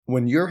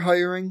When you're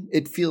hiring,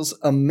 it feels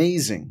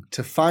amazing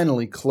to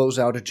finally close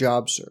out a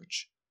job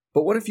search.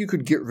 But what if you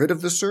could get rid of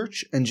the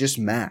search and just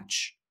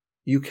match?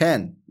 You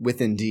can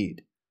with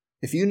Indeed.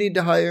 If you need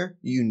to hire,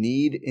 you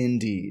need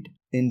Indeed.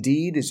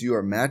 Indeed is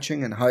your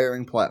matching and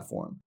hiring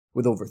platform.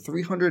 With over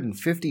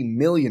 350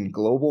 million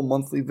global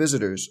monthly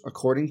visitors,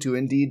 according to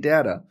Indeed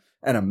data,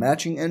 and a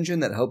matching engine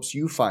that helps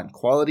you find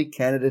quality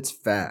candidates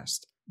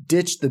fast.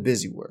 Ditch the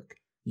busy work.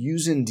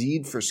 Use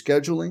Indeed for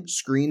scheduling,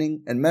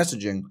 screening, and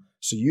messaging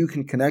so you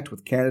can connect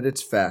with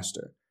candidates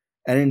faster.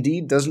 And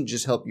Indeed doesn't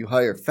just help you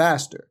hire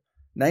faster.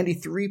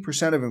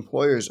 93% of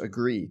employers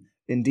agree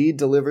Indeed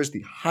delivers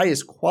the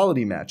highest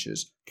quality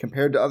matches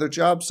compared to other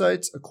job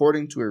sites,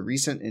 according to a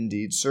recent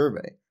Indeed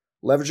survey.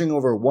 Leveraging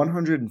over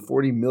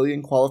 140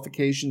 million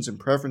qualifications and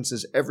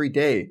preferences every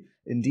day,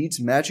 Indeed's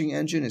matching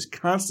engine is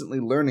constantly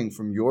learning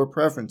from your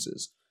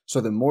preferences, so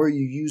the more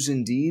you use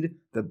Indeed,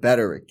 the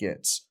better it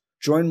gets.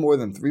 Join more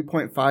than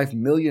 3.5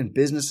 million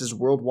businesses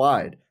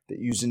worldwide that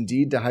use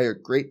Indeed to hire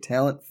great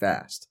talent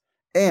fast.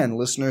 And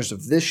listeners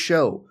of this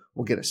show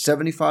will get a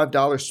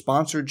 $75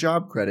 sponsored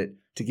job credit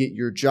to get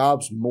your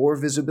jobs more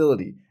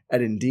visibility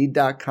at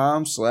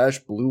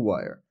Indeed.com/Blue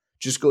Wire.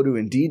 Just go to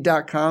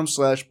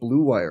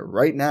Indeed.com/Blue Wire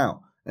right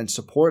now and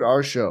support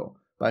our show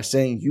by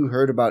saying you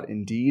heard about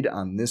Indeed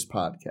on this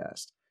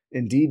podcast.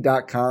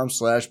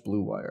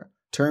 Indeed.com/Blue Wire.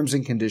 Terms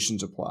and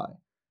conditions apply.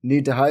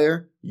 Need to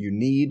hire? You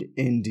need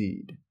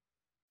Indeed.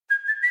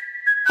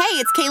 Hey,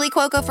 it's Kaylee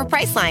Cuoco for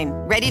Priceline.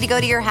 Ready to go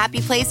to your happy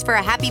place for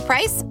a happy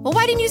price? Well,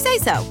 why didn't you say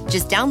so?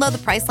 Just download the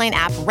Priceline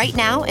app right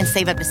now and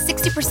save up to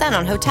 60%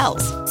 on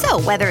hotels.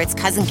 So whether it's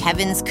Cousin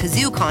Kevin's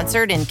Kazoo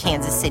Concert in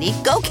Kansas City,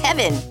 go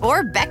Kevin,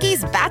 or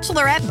Becky's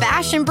Bachelorette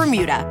Bash in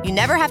Bermuda, you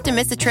never have to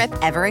miss a trip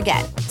ever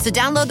again. So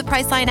download the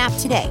Priceline app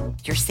today.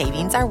 Your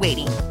savings are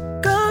waiting.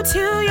 Go to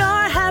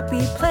your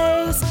happy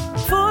place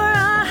for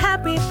a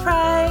happy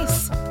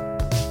price.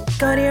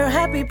 Go to your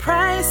happy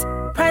price,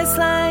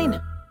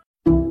 Priceline.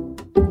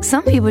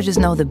 Some people just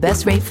know the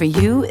best rate for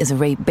you is a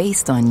rate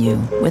based on you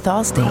with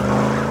Allstate.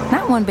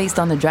 Not one based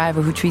on the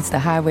driver who treats the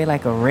highway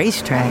like a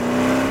racetrack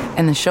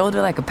and the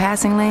shoulder like a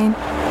passing lane.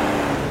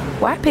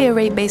 Why pay a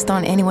rate based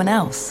on anyone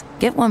else?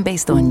 Get one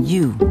based on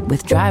you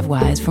with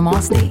DriveWise from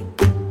Allstate.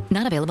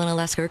 Not available in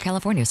Alaska or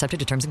California, subject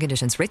to terms and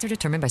conditions. Rates are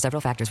determined by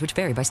several factors, which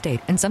vary by state.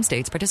 In some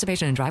states,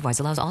 participation in DriveWise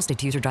allows Allstate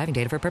to use your driving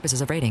data for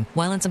purposes of rating.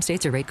 While in some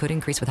states, your rate could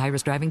increase with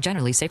high-risk driving.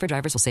 Generally, safer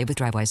drivers will save with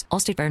DriveWise.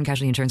 Allstate Fire and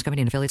Casualty Insurance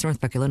Company and affiliates,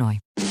 Northbrook, Illinois.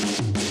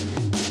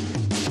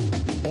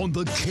 On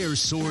the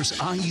CareSource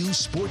IU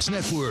Sports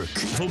Network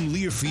from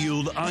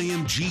Learfield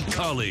IMG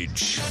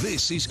College.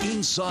 This is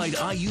Inside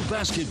IU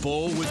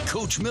Basketball with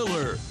Coach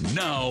Miller.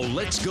 Now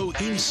let's go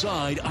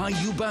inside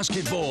IU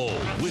Basketball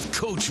with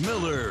Coach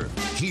Miller.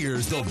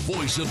 Here's the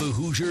voice of the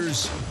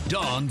Hoosiers,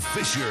 Don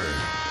Fisher.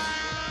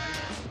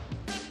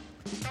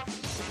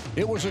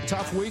 It was a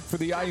tough week for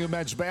the IU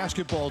men's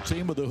basketball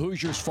team, with the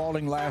Hoosiers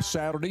falling last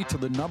Saturday to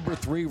the number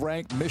 3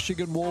 ranked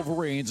Michigan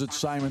Wolverines at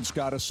Simon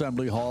Scott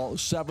Assembly Hall,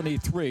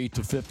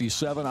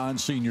 73-57 on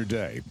Senior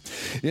Day.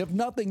 If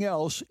nothing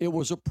else, it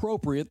was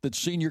appropriate that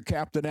senior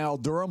captain Al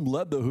Durham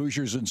led the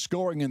Hoosiers in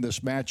scoring in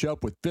this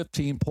matchup with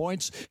 15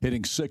 points,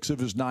 hitting 6 of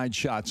his 9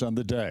 shots on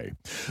the day.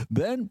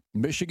 Then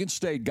Michigan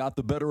State got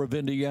the better of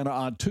Indiana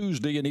on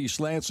Tuesday in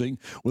East Lansing,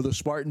 with the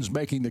Spartans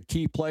making the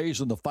key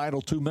plays in the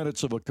final 2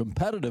 minutes of a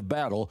competitive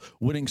battle,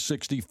 winning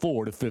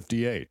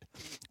 64-58.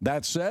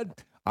 That said,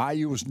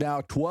 IU is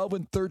now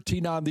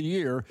 12-13 on the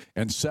year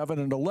and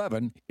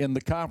 7-11 in the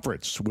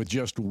conference, with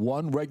just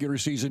one regular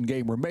season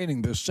game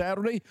remaining this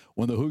Saturday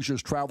when the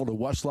Hoosiers travel to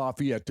West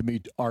Lafayette to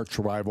meet arch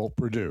rival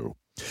Purdue.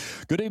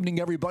 Good evening,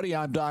 everybody.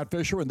 I'm Don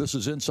Fisher, and this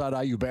is Inside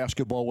IU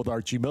Basketball with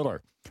Archie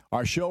Miller.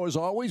 Our show, as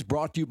always,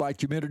 brought to you by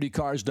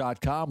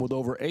CommunityCars.com, with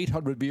over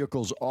 800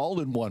 vehicles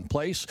all in one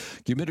place.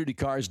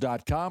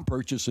 CommunityCars.com,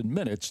 purchase in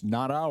minutes,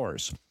 not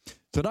hours.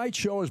 Tonight's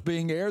show is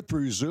being aired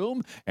through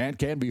Zoom and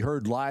can be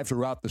heard live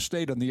throughout the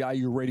state on the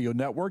IU Radio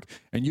Network,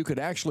 and you can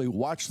actually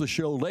watch the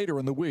show later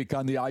in the week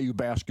on the IU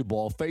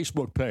Basketball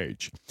Facebook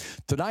page.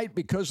 Tonight,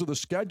 because of the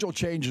schedule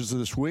changes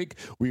this week,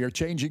 we are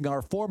changing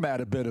our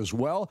format a bit as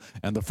well,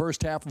 and the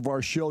first half of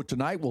our show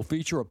tonight will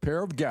feature a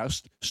pair of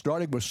guests,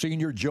 starting with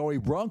senior Joey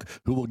Brunk,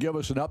 who will give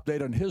us an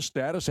update on his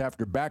status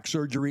after back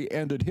surgery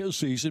ended his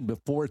season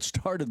before it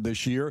started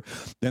this year,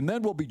 and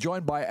then we'll be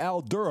joined by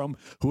Al Durham,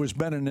 who has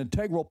been an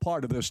integral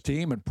part of this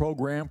team and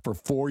program for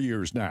 4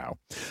 years now.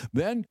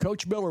 Then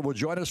Coach Miller will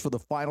join us for the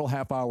final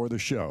half hour of the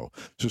show.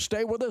 So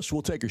stay with us.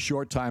 We'll take a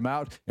short time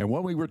out, and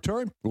when we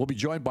return, we'll be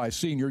joined by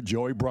senior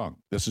Joey Brunk.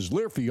 This is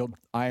Learfield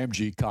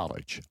IMG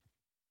College.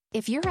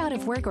 If you're out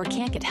of work or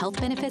can't get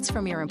health benefits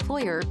from your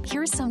employer,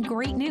 here's some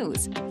great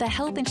news. The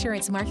health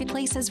insurance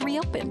marketplace has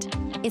reopened.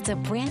 It's a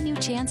brand new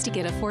chance to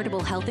get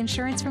affordable health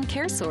insurance from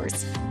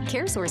CareSource.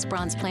 CareSource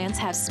Bronze plans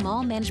have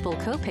small, manageable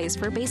copays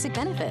for basic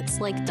benefits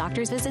like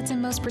doctor's visits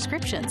and most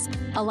prescriptions.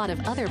 A lot of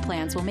other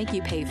plans will make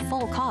you pay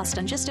full cost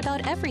on just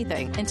about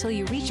everything until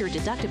you reach your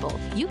deductible.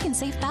 You can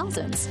save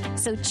thousands.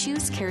 So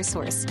choose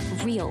CareSource.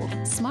 Real,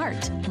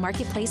 smart,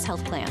 marketplace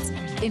health plans.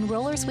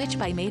 Enroll or switch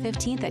by May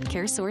 15th at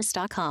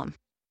caresource.com.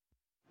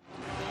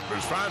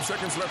 There's 5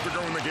 seconds left to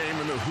go in the game,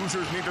 and the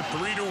Hoosiers need a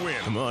 3 to win.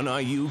 Come on,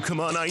 IU. Come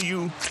on,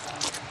 IU.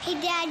 Hey,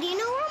 Dad, do you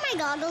know where my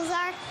goggles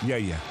are?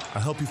 Yeah.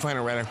 I'll help you find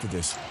it right after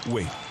this.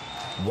 Wait,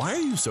 why are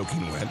you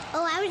soaking wet?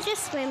 Oh, I was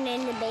just swimming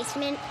in the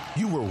basement.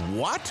 You were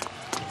what?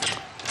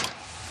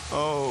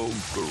 Oh,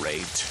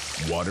 great.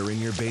 Water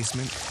in your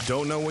basement?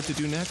 Don't know what to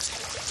do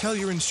next? Tell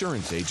your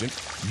insurance agent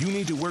you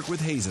need to work with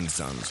Hayes &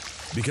 Sons.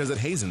 Because at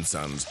Hayes &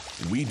 Sons,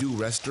 we do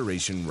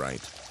restoration right.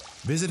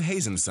 Visit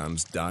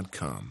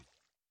HayesandSons.com.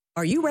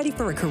 Are you ready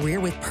for a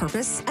career with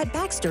purpose? At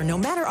Baxter, no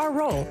matter our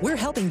role, we're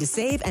helping to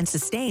save and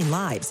sustain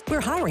lives.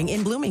 We're hiring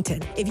in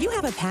Bloomington. If you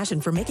have a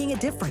passion for making a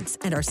difference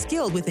and are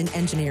skilled within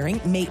engineering,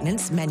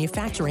 maintenance,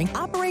 manufacturing,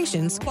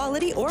 operations,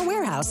 quality, or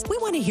warehouse, we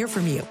want to hear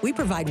from you. We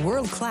provide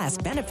world-class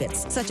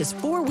benefits, such as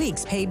 4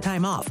 weeks paid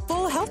time off,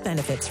 full health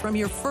benefits from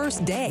your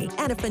first day,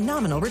 and a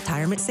phenomenal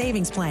retirement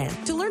savings plan.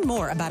 To learn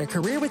more about a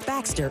career with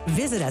Baxter,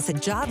 visit us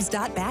at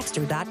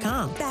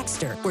jobs.baxter.com.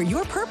 Baxter, where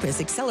your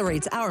purpose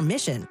accelerates our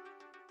mission.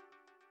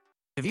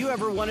 Have you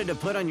ever wanted to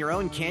put on your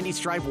own candy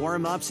stripe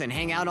warm-ups and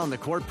hang out on the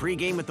court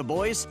pregame with the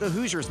boys? The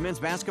Hoosiers men's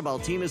basketball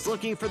team is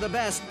looking for the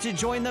best to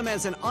join them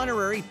as an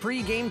honorary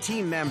pregame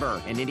team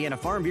member. And Indiana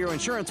Farm Bureau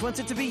Insurance wants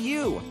it to be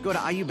you. Go to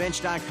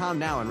IUbench.com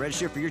now and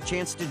register for your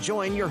chance to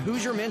join your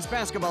Hoosier men's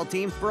basketball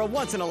team for a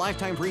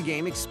once-in-a-lifetime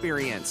pregame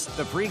experience.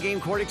 The pregame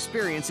court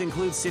experience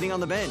includes sitting on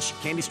the bench,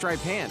 candy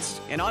stripe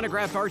pants, an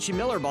autographed Archie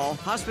Miller ball,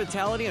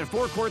 hospitality, and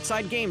 4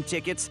 courtside game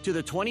tickets to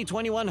the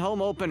 2021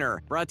 home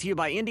opener. Brought to you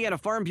by Indiana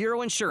Farm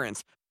Bureau Insurance.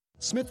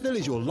 Smithville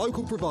is your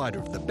local provider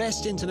of the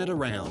best internet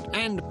around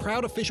and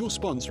proud official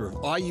sponsor of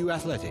IU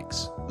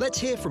Athletics. Let's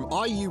hear from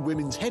IU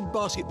Women's head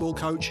basketball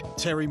coach,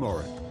 Terry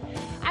Moran.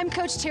 I'm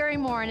Coach Terry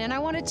Moran, and I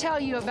want to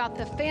tell you about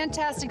the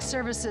fantastic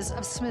services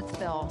of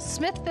Smithville.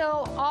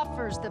 Smithville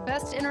offers the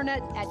best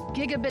internet at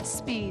gigabit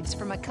speeds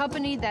from a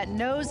company that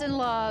knows and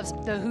loves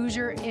the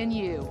Hoosier in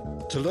you.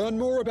 To learn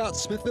more about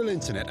Smithville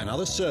Internet and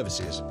other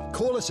services,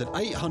 call us at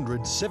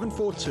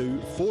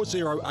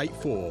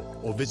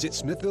 800-742-4084 or visit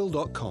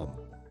smithville.com.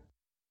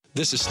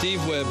 This is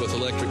Steve Webb with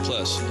Electric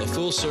Plus, a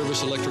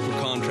full-service electrical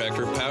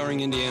contractor powering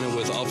Indiana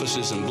with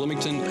offices in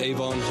Bloomington,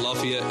 Avon,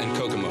 Lafayette, and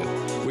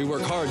Kokomo. We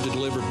work hard to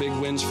deliver big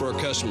wins for our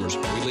customers.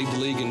 We lead the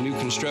league in new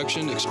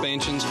construction,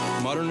 expansions,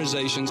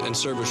 modernizations, and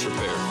service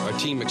repair. Our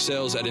team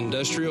excels at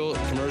industrial,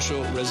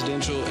 commercial,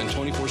 residential, and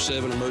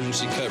 24/7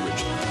 emergency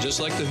coverage. Just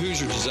like the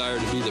Hoosiers desire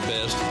to be the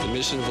best, the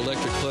mission of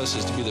Electric Plus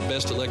is to be the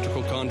best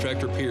electrical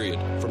contractor, period.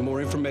 For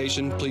more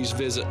information, please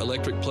visit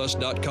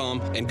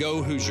electricplus.com and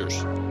go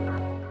Hoosiers.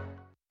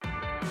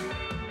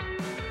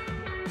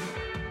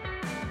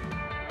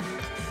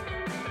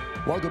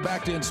 Welcome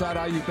back to Inside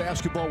IU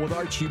Basketball with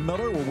Archie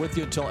Miller. We're with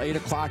you until 8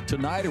 o'clock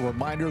tonight. A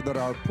reminder that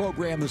our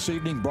program this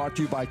evening brought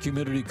to you by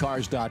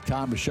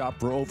CommunityCars.com to shop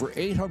for over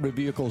 800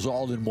 vehicles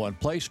all in one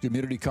place.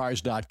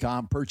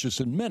 CommunityCars.com, purchase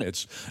in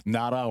minutes,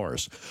 not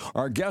hours.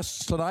 Our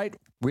guests tonight,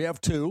 we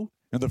have 2,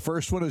 and the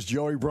first one is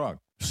Joey Brunk,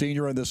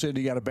 senior on this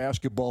Indiana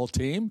basketball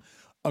team,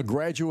 a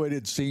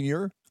graduated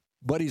senior,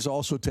 but he's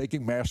also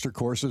taking master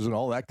courses and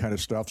all that kind of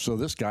stuff. So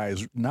this guy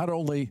is not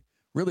only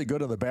really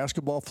good on the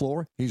basketball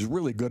floor, he's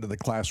really good in the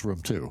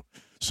classroom too.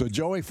 So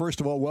Joey,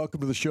 first of all, welcome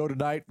to the show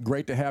tonight.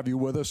 Great to have you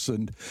with us,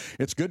 and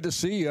it's good to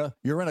see you.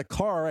 You're in a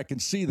car, I can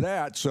see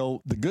that.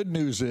 So the good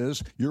news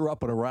is you're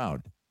up and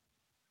around.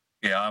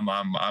 Yeah, I'm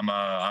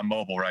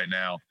mobile right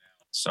now.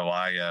 So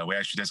we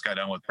actually just got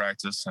done with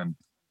practice, and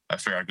I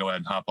figured I'd go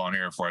ahead and hop on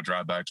here before I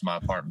drive back to my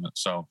apartment.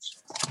 So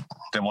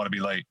didn't want to be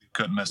late.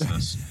 Couldn't miss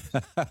this.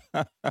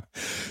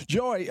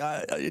 Joey,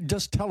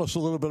 just tell us a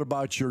little bit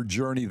about your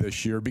journey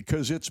this year,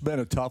 because it's been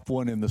a tough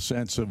one in the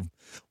sense of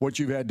what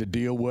you've had to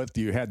deal with.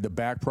 You had the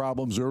back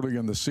problems early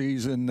in the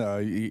season.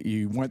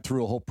 You went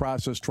through a whole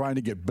process trying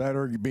to get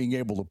better, being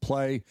able to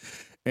play,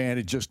 and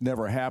it just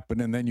never happened.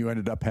 And then you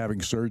ended up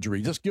having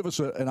surgery. Just give us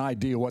an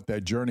idea what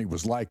that journey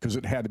was like, because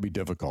it had to be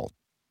difficult.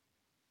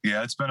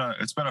 Yeah, it's been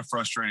a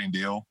frustrating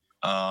deal.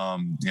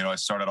 I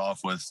started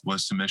off with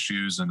some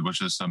issues, and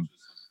which is some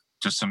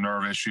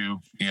nerve issue,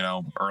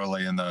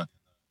 early in the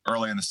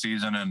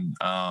season. And,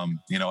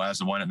 as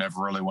and when it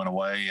never really went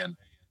away. And,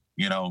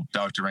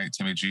 Dr. Rank,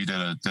 Timmy G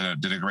did a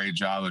great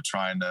job of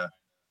trying to,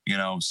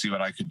 see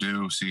what I could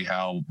do, see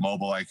how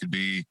mobile I could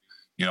be.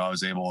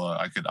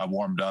 I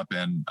warmed up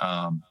in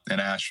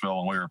Asheville,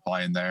 and we were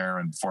playing there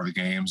and before the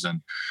games.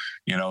 And,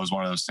 it was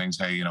one of those things,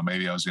 hey,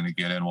 maybe I was going to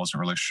get in, wasn't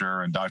really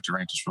sure. And Dr.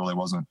 Rank just really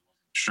wasn't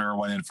sure,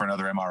 went in for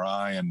another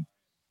MRI and,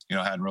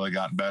 hadn't really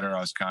gotten better.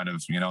 I was kind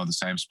of, in the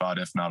same spot,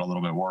 if not a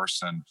little bit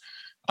worse. And,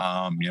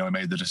 we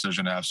made the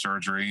decision to have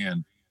surgery,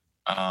 and,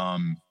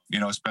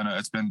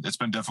 it's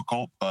been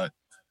difficult, but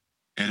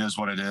it is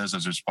what it is.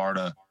 It's just part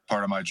of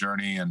my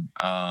journey. And,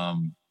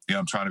 I'm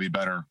trying to be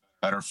better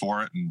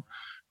for it. And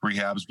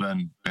rehab's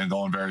been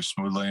going very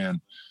smoothly.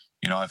 And,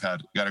 I've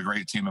got a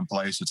great team in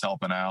place that's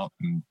helping out.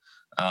 And,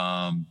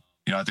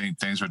 I think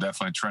things are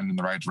definitely trending in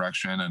the right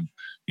direction. And,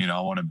 I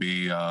want to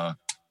be,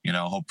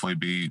 hopefully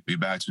be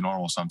back to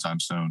normal sometime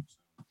soon.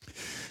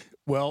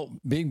 Well,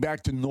 being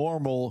back to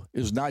normal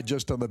is not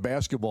just on the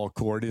basketball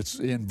court. It's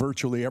in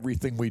virtually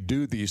everything we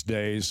do these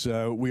days.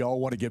 We all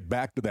want to get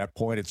back to that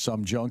point at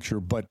some juncture,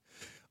 but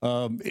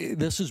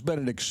this has been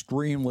an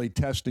extremely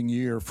testing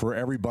year for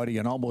everybody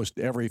in almost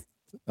every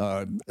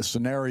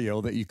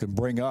scenario that you can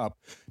bring up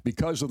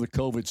because of the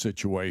COVID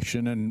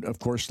situation. And, of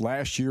course,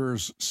 last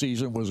year's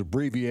season was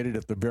abbreviated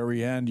at the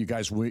very end. You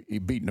guys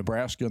beat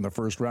Nebraska in the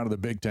first round of the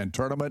Big Ten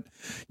tournament.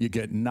 You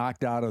get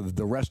knocked out of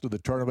the rest of the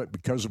tournament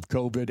because of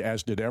COVID,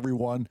 as did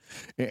everyone.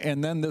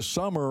 And then this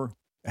summer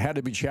had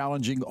to be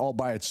challenging all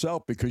by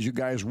itself because you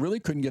guys really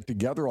couldn't get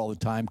together all the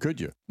time,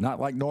 could you? Not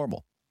like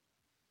normal.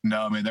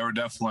 No, I mean, there were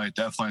definitely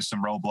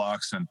some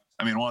roadblocks. And,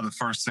 I mean, one of the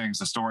first things,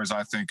 the stories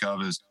I think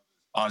of is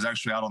I was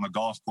actually out on the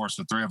golf course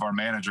with 3 of our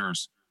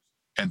managers,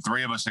 and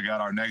 3 of us had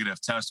got our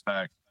negative test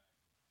back.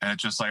 And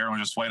it's just like everyone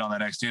just wait on that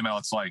next email.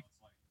 It's like,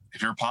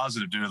 if you're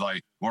positive, dude,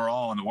 like we're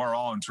all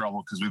in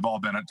trouble because we've all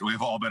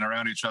been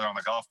around each other on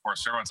the golf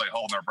course. Everyone's like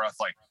holding their breath,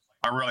 like,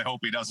 I really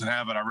hope he doesn't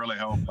have it. I really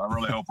hope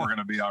we're going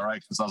to be all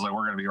right. Because I was like,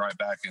 we're going to be right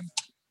back, and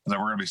we're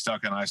going to be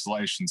stuck in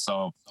isolation.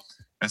 So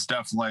it's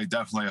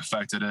definitely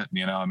affected it.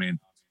 I mean,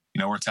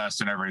 we're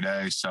testing every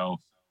day, so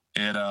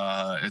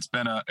it's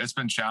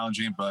been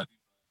challenging, but.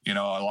 A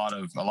lot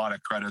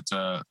of credit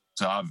to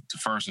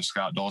first to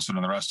Scott Dolson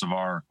and the rest of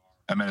our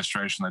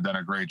administration. They've done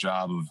a great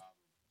job of,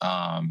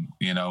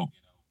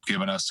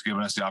 giving us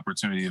the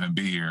opportunity to even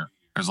be here.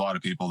 There's a lot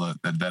of people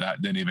that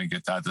didn't even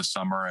get that this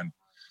summer, and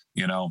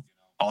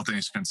all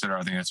things considered,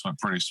 I think it's went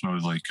pretty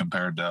smoothly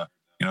compared to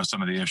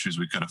some of the issues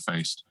we could have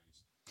faced.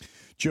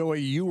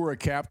 Joey, you were a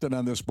captain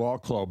on this ball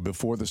club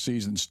before the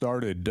season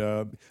started.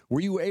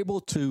 Were you able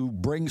to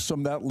bring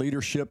some of that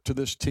leadership to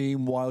this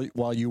team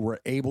while you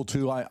were able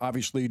to?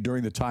 Obviously,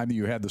 during the time that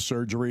you had the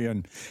surgery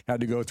and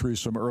had to go through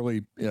some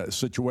early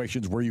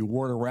situations where you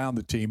weren't around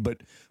the team.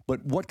 But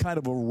what kind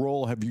of a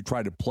role have you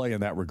tried to play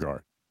in that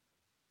regard?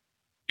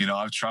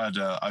 I've tried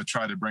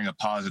to bring a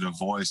positive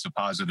voice, a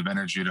positive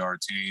energy to our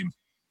team.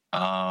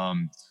 I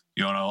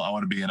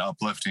want to be an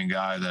uplifting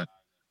guy that.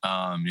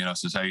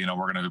 Says, hey,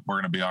 we're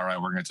gonna be all right.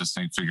 We're gonna get this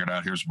thing figured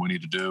out. Here's what we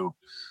need to do.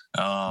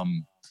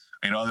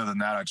 Other than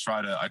that, I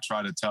try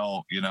to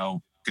tell,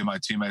 give my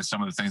teammates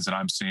some of the things that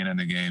I'm seeing in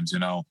the games.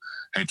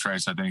 Hey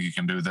Trace, I think you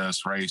can do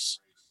this race.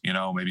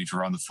 Maybe if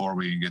you're on the floor,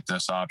 we can get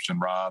this option,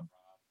 Rob.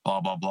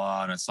 Blah blah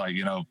blah. And it's like,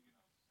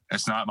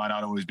 might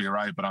not always be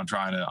right, but I'm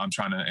trying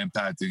to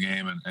impact the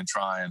game and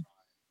try and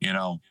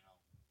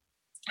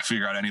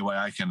figure out any way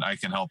I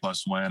can help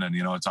us win. And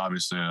it's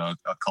obviously a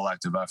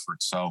collective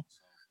effort. So.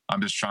 I'm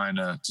just trying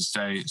to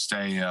stay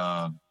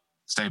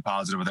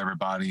positive with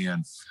everybody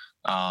and,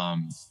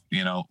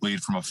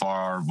 lead from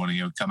afar when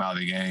you come out of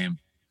the game,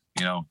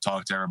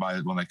 talk to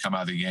everybody when they come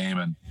out of the game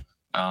and,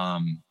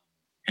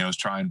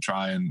 try and,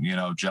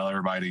 gel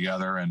everybody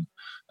together and,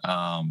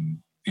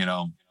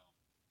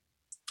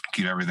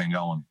 keep everything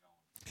going.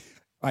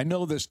 I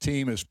know this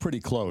team is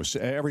pretty close.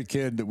 Every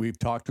kid that we've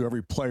talked to,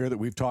 every player that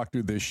we've talked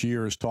to this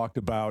year has talked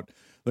about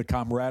the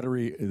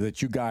camaraderie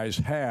that you guys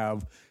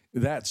have.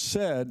 That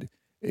said,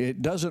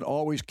 it doesn't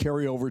always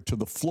carry over to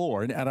the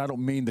floor. And I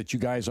don't mean that you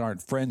guys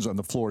aren't friends on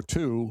the floor,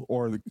 too,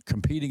 or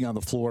competing on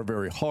the floor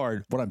very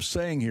hard. What I'm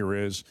saying here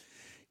is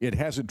it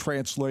hasn't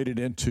translated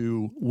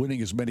into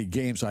winning as many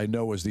games, I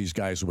know, as these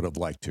guys would have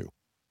liked to.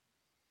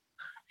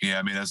 Yeah,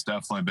 I mean, that's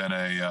definitely been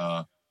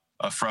a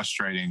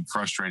frustrating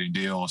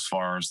deal as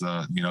far as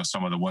the,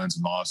 some of the wins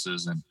and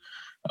losses. And,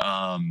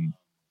 I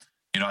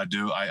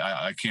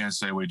can't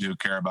say we do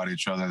care about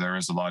each other. There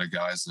is a lot of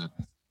guys that,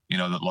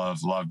 that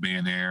love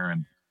being here.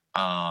 And,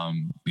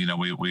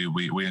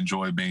 we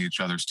enjoy being each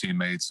other's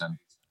teammates, and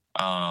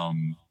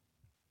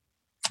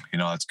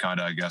that's kind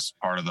of, I guess,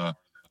 part of the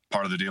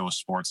deal with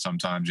sports.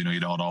 Sometimes, you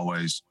don't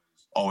always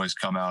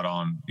come out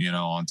on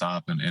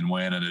top and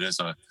win, and it is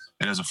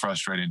a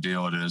frustrating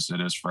deal. It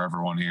is for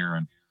everyone here,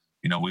 and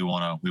we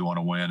want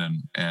to win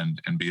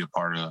and be a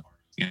part of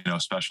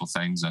special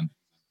things, and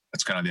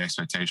that's kind of the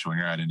expectation when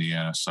you're at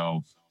Indiana.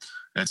 So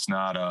it's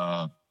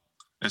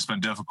been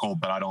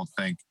difficult, but I don't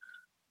think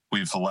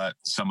we've let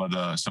some of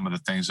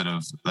the things that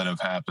have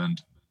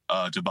happened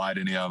divide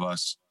any of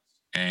us,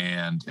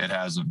 and it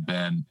hasn't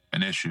been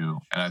an issue.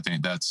 And I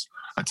think that's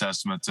a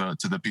testament to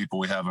the people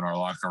we have in our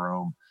locker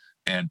room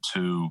and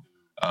to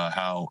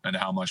how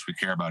much we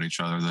care about each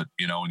other. That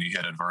when you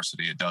hit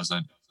adversity, it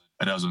doesn't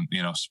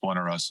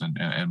splinter us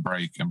and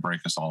break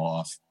us all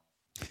off.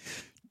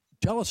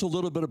 Tell us a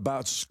little bit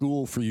about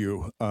school for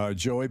you,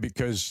 Joey,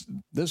 because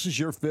this is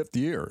your 5th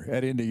year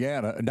at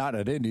Indiana, not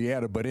at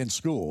Indiana, but in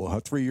school,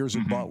 3 years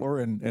at Butler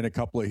and a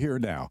couple of here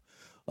now.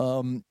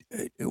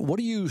 What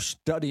are you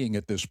studying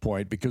at this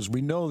point? Because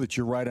we know that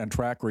you're right on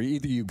track, or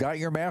either you got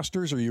your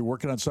master's or you're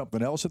working on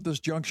something else at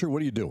this juncture.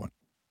 What are you doing?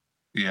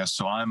 Yeah,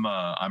 so I'm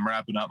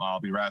wrapping up. I'll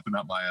be wrapping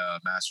up my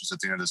master's at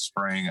the end of the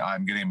spring.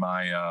 I'm getting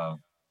my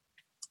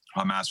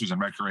master's in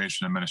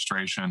recreation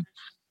administration.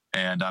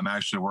 And I'm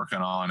actually working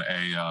on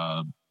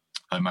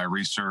my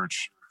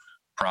research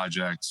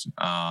project,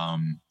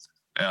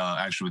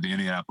 actually with the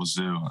Indianapolis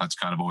Zoo. That's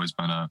kind of always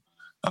been a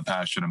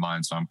passion of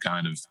mine. So I'm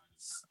kind of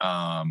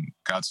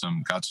got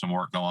some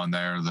work going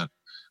there that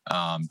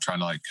trying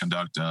to like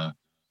conduct a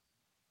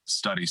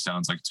study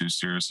sounds like too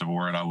serious of a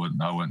word. I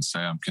wouldn't say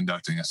I'm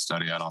conducting a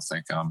study. I don't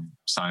think I'm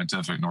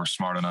scientific nor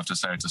smart enough to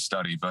say it's a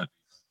study, but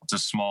it's a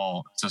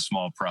small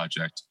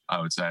project.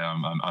 I would say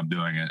I'm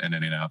doing it in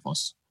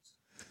Indianapolis.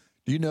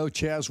 Do you know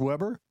Chaz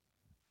Weber?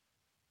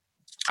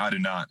 I do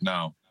not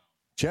know.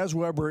 Chaz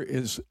Weber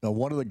is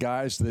one of the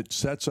guys that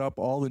sets up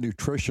all the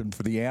nutrition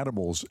for the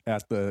animals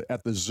at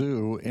the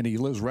zoo, and he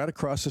lives right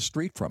across the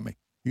street from me.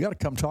 You got to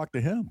come talk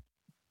to him.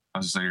 I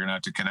was gonna say, you're gonna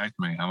have to connect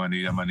me. I'm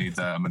gonna need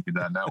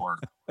that network.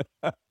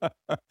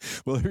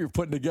 Well, if you're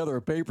putting together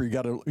a paper, you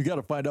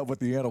gotta find out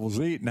what the animals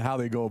eat and how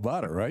they go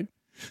about it, right?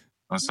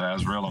 I say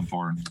that's real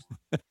important.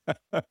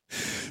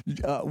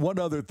 One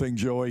other thing,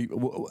 Joey,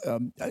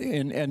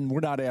 and we're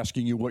not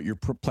asking you what your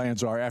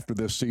plans are after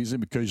this season,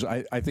 because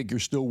I think you're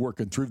still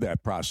working through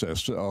that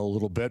process a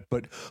little bit.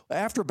 But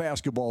after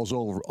basketball is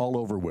all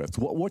over with,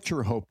 what's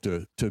your hope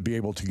to be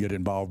able to get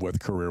involved with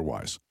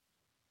career-wise?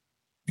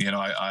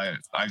 I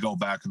go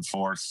back and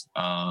forth.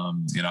 I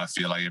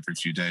feel like every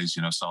few days,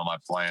 some of my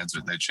plans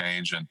they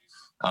change, and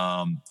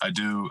I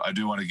do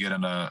want to get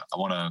I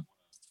want to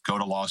go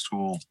to law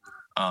school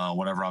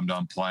whenever I'm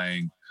done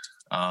playing.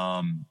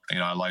 I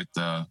like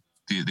the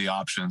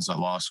options that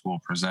law school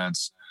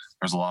presents.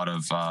 There's a lot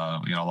of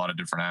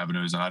different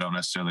avenues, and I don't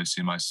necessarily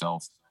see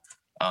myself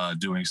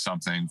doing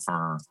something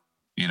for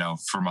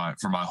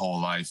my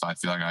whole life. I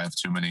feel like I have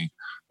too many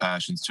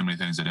passions, too many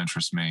things that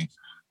interest me.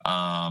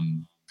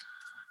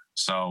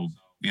 So,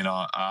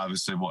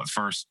 obviously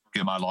first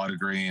get my law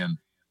degree, and,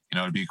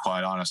 to be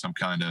quite honest, I'm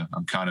kind of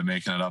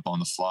making it up on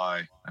the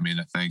fly. I mean,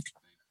 I think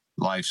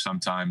life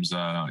sometimes,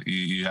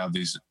 you have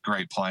these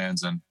great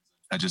plans, and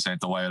that just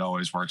ain't the way it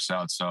always works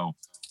out. So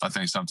I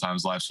think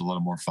sometimes life's a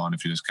little more fun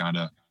if you just kind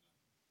of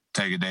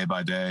take it day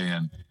by day,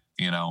 and,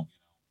 it'll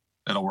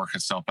work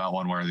itself out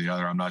one way or the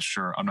other. I'm not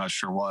sure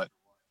what.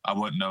 I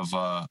wouldn't have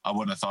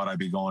thought I'd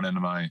be going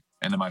into my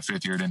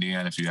fifth year at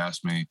Indiana if you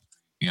asked me,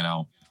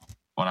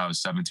 when I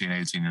was 17,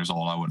 18 years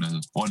old. I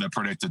wouldn't have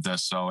predicted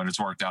this. So, and it's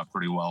worked out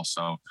pretty well.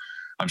 So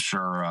I'm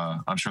sure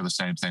the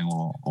same thing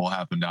will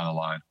happen down the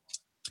line.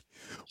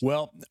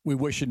 Well, we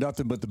wish you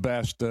nothing but the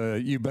best.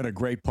 You've been a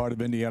great part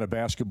of Indiana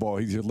basketball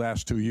these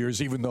last 2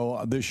 years, even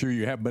though this year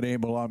you haven't been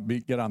able to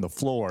get on the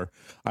floor.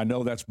 I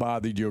know that's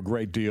bothered you a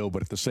great deal,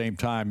 but at the same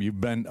time,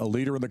 you've been a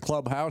leader in the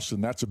clubhouse,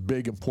 and that's a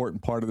big,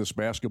 important part of this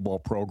basketball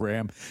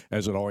program,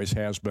 as it always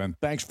has been.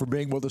 Thanks for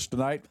being with us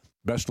tonight.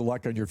 Best of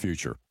luck on your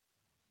future.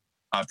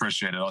 I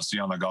appreciate it. I'll see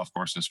you on the golf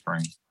course this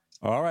spring.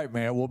 All right,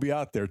 man. We'll be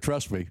out there.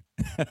 Trust me.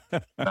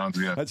 Sounds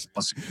good.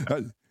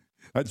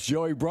 That's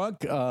Joey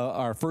Brunk,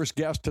 our first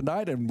guest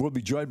tonight, and we'll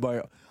be joined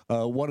by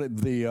one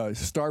of the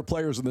star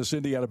players in this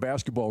Indiana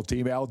basketball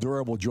team. Al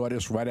Durham will join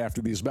us right after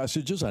these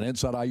messages on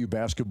Inside IU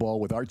Basketball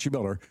with Archie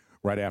Miller.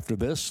 Right after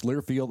this,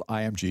 Learfield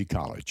IMG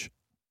College.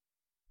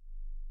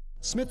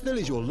 Smithville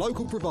is your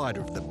local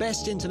provider of the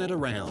best internet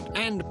around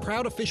and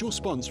proud official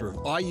sponsor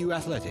of IU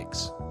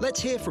Athletics.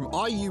 Let's hear from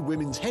IU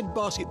women's head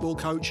basketball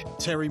coach,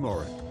 Terry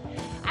Moran.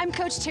 I'm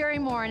Coach Terry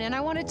Moran, and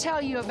I want to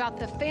tell you about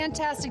the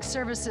fantastic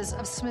services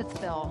of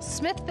Smithville.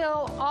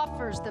 Smithville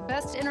offers the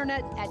best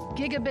internet at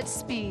gigabit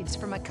speeds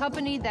from a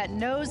company that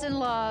knows and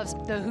loves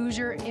the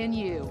Hoosier in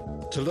you.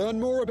 To learn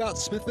more about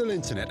Smithville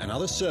Internet and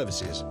other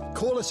services,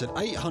 call us at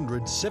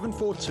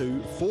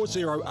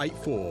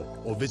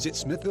 800-742-4084 or visit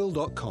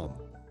smithville.com.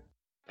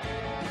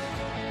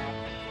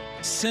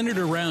 Centered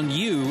around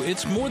you,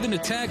 it's more than a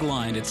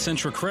tagline at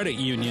Centra Credit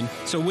Union.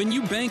 So when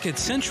you bank at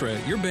Centra,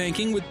 you're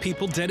banking with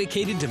people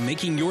dedicated to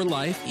making your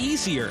life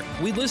easier.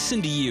 We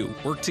listen to you,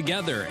 work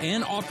together,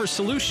 and offer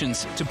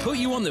solutions to put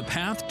you on the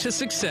path to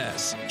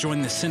success.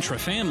 Join the Centra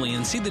family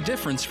and see the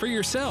difference for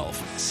yourself.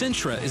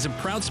 Centra is a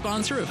proud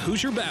sponsor of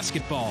Hoosier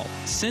Basketball.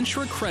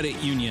 Centra Credit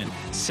Union,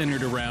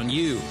 centered around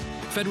you.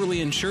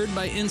 Federally insured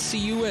by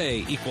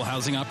NCUA, Equal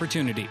Housing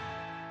Opportunity.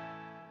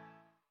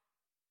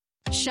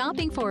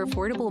 Shopping for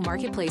affordable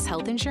marketplace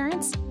health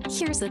insurance?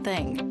 Here's the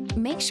thing.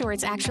 Make sure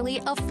it's actually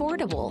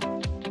affordable.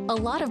 A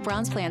lot of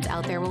bronze plans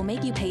out there will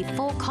make you pay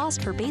full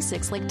cost for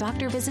basics like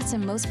doctor visits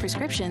and most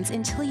prescriptions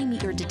until you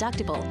meet your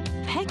deductible.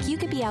 Heck, you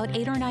could be out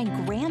 $8 or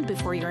 $9 grand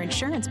before your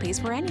insurance pays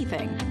for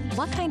anything.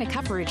 What kind of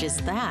coverage is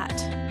that?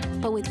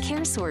 But with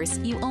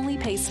CareSource, you only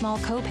pay small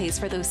copays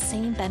for those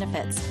same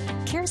benefits.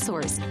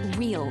 CareSource,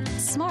 real,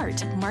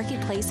 smart,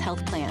 marketplace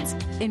health plans.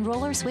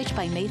 Enroll or switch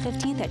by May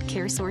 15th at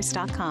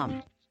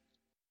caresource.com.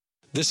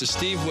 This is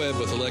Steve Webb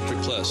with Electric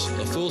Plus,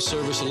 a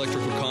full-service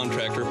electrical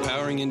contractor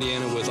powering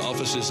Indiana with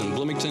offices in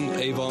Bloomington,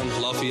 Avon,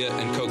 Lafayette,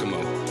 and Kokomo.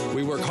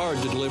 We work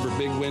hard to deliver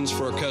big wins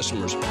for our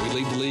customers. We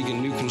lead the league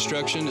in new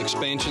construction,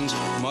 expansions,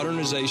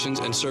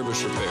 modernizations, and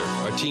service repair.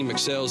 Our team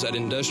excels at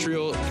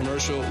industrial,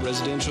 commercial,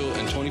 residential,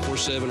 and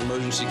 24/7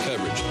 emergency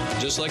coverage.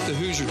 Just like the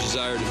Hoosiers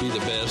desire to be the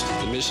best,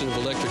 the mission of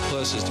Electric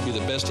Plus is to be the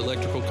best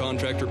electrical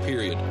contractor,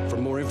 period. For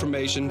more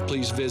information,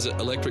 please visit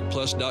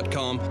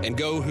electricplus.com and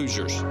go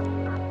Hoosiers.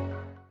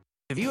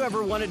 Have you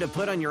ever wanted to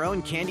put on your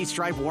own candy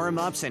stripe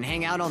warm-ups and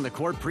hang out on the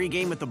court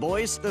pregame with the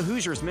boys? The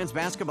Hoosiers men's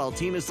basketball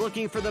team is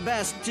looking for the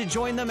best to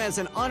join them as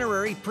an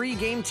honorary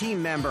pregame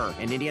team member.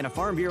 And Indiana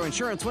Farm Bureau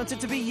Insurance wants it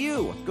to be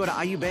you. Go to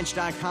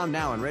IUbench.com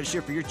now and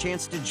register for your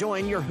chance to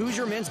join your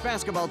Hoosier men's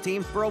basketball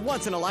team for a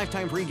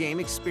once-in-a-lifetime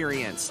pregame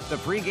experience. The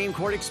pregame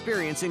court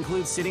experience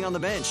includes sitting on the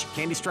bench,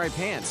 candy stripe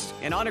pants,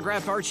 an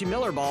autographed Archie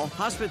Miller ball,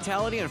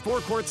 hospitality, and 4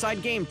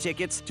 courtside game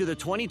tickets to the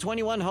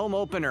 2021 home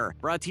opener.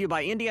 Brought to you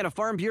by Indiana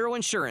Farm Bureau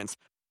Insurance.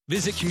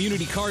 Visit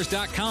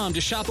CommunityCars.com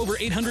to shop over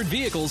 800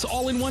 vehicles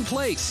all in one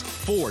place.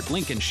 Ford,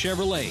 Lincoln,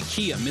 Chevrolet,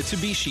 Kia,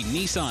 Mitsubishi,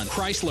 Nissan,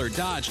 Chrysler,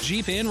 Dodge,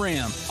 Jeep, and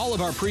Ram. All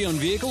of our pre-owned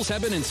vehicles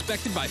have been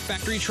inspected by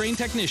factory-trained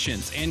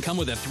technicians and come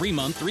with a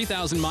 3-month,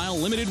 3,000-mile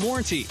limited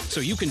warranty,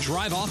 so you can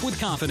drive off with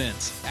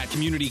confidence. At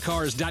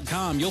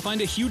CommunityCars.com, you'll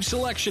find a huge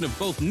selection of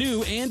both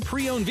new and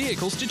pre-owned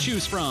vehicles to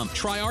choose from.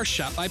 Try our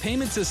Shop by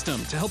Payment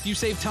system to help you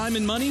save time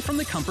and money from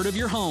the comfort of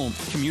your home.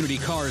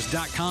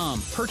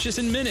 CommunityCars.com. Purchase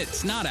in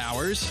minutes, not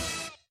hours.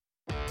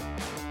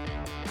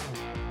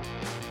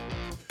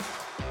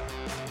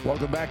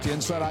 Welcome back to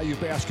Inside IU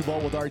Basketball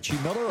with Archie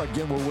Miller.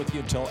 Again, we're with you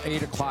until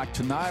 8 o'clock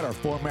tonight. Our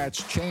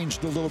format's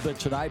changed a little bit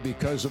tonight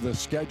because of the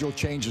schedule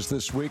changes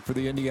this week for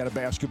the Indiana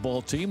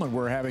basketball team. And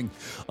we're having,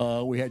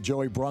 we had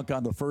Joey Brunk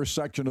on the first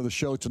section of the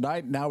show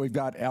tonight. Now we've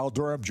got Al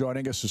Durham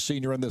joining us, a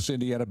senior on this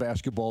Indiana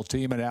basketball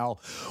team. And Al,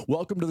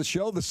 welcome to the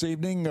show this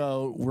evening.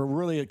 We're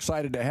really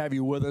excited to have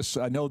you with us.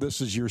 I know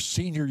this is your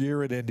senior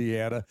year at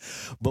Indiana.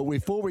 But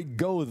before we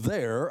go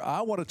there,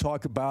 I want to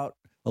talk about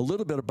a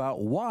little bit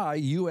about why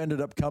you ended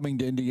up coming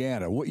to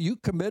Indiana. What you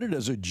committed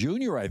as a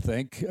junior, I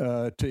think,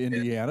 to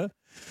Indiana.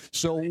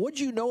 So what did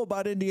you know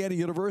about Indiana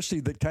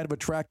University that kind of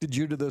attracted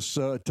you to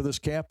this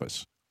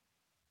campus?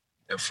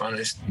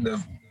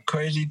 The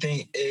crazy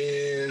thing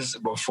is,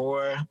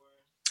 before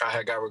I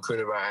had got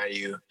recruited by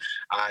IU,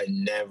 I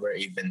never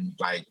even,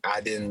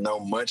 I didn't know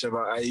much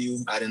about IU.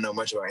 I didn't know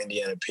much about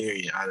Indiana,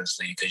 period,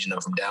 honestly, because,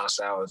 from down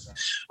south,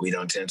 we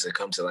don't tend to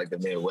come to, the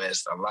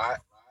Midwest a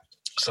lot.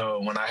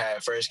 So when I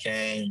first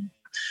came,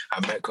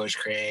 I met Coach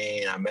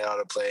Crane, I met all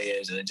the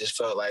players, and it just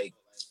felt like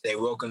they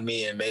welcomed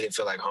me and made it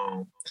feel like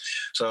home.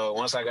 So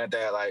once I got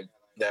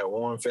that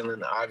warm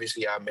feeling,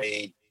 obviously I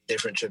made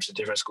different trips to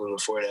different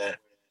schools before that,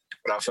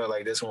 but I felt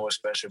like this one was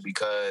special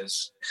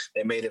because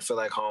they made it feel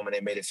like home and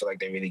they made it feel like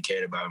they really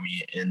cared about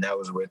me. And that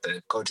was with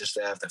the coaching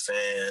staff, the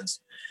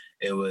fans.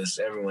 It was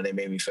everyone. They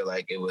made me feel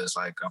like it was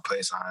like a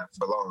place I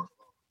belong.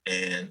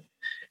 And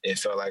it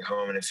felt like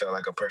home, and it felt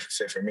like a perfect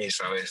fit for me.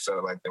 So it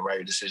felt like the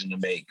right decision to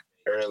make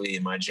early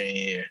in my junior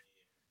year.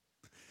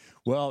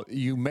 Well,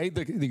 you made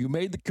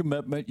the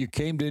commitment. You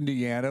came to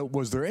Indiana.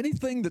 Was there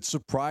anything that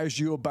surprised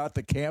you about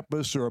the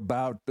campus or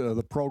about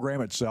the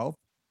program itself?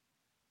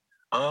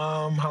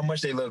 How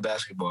much they love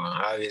basketball.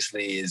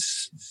 Obviously,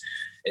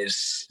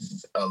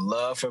 it's a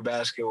love for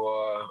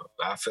basketball.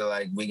 I feel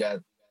like we got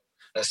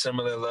a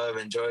similar love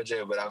in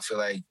Georgia, but I feel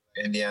like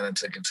Indiana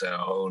took it to a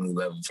whole new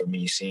level for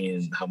me,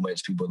 seeing how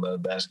much people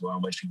love basketball, how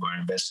much people are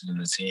invested in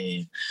the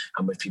team,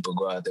 how much people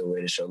go out their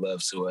way to show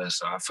love to us.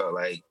 So I felt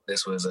like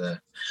this was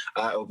a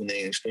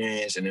eye-opening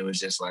experience, and it was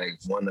just like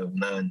one of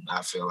none.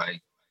 I feel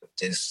like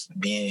just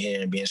being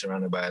here and being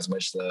surrounded by as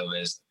much love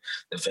as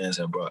the fans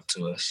have brought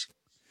to us.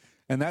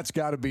 And that's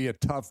got to be a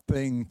tough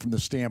thing from the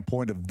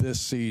standpoint of this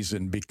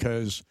season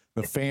because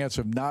the fans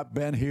have not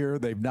been here.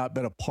 They've not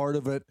been a part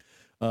of it.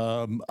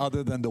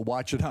 Other than to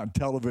watch it on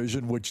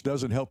television, which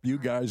doesn't help you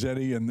guys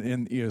any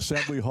in the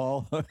Assembly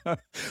Hall.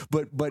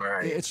 but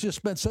right. It's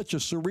just been such a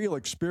surreal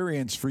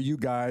experience for you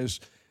guys,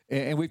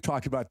 and we've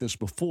talked about this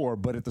before,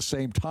 but at the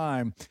same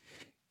time,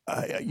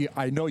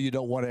 I know you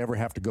don't want to ever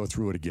have to go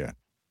through it again.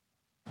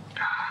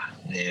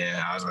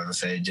 Yeah, I was going to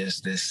say,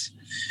 just this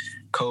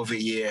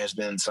COVID year has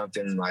been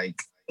something like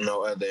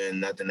no other,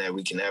 and nothing that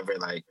we can ever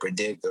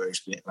predict or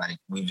experience,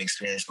 we've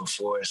experienced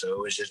before. So it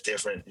was just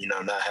different,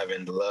 not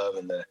having the love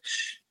and the,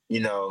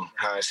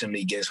 how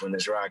Assembly gets when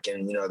it's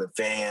rocking, the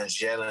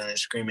fans yelling and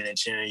screaming and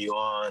cheering you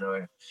on,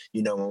 or,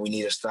 when we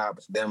need a stop,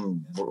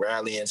 them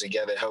rallying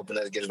together, helping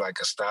us get a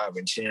stop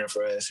and cheering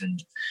for us.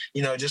 And,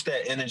 just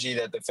that energy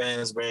that the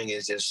fans bring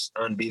is just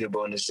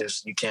unbeatable. And it's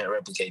just, you can't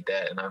replicate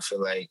that. And I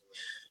feel like,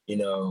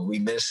 we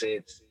miss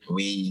it.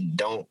 We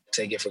don't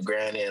take it for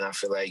granted. And I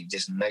feel like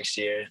just next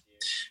year,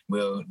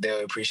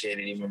 they'll appreciate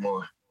it even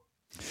more.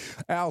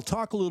 Al,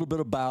 talk a little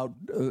bit about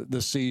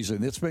the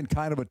season. It's been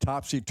kind of a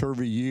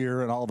topsy-turvy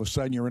year, and all of a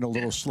sudden you're in a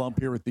little slump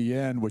here at the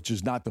end, which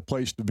is not the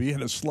place to be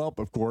in a slump,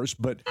 of course,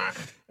 but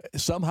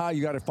somehow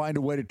you got to find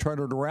a way to turn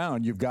it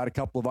around. You've got a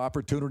couple of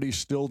opportunities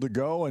still to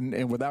go,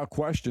 and without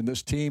question,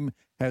 this team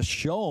has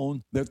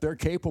shown that they're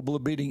capable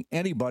of beating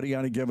anybody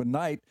on a given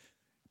night,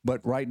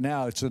 but right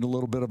now it's in a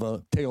little bit of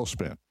a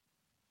tailspin.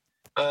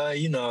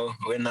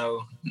 We're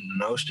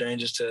no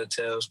strangers to a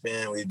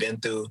tailspin. We've been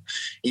through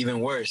even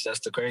worse.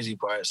 That's the crazy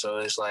part. So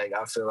it's I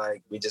feel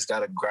like we just got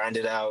to grind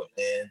it out.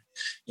 And,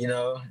 you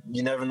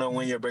never know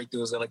when your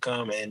breakthrough is going to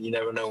come, and you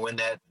never know when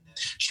that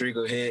streak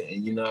will hit,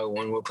 and,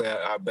 when we'll play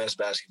our best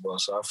basketball.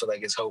 So I feel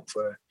like it's hope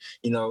for,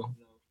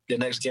 the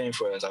next game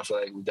for us. I feel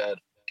like we got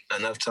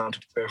enough time to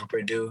prepare for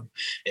Purdue.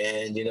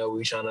 And, you know,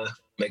 we trying to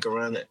make a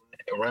run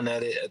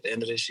at it at the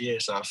end of this year.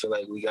 So I feel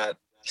like we got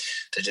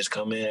to just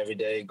come in every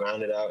day,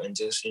 grind it out, and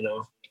just, you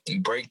know,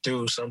 break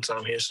through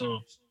sometime here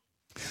soon.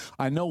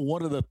 I know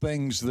one of the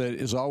things that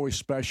is always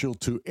special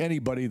to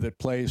anybody that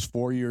plays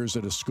 4 years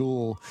at a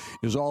school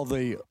is all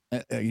the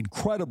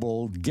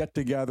incredible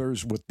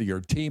get-togethers with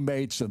your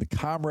teammates and the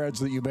comrades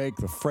that you make,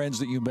 the friends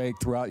that you make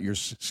throughout your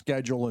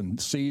schedule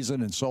and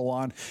season and so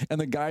on, and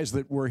the guys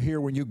that were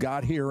here when you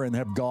got here and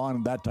have gone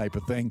and that type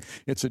of thing.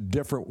 It's a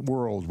different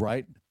world,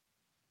 right?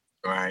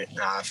 Right.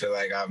 I feel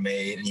like I've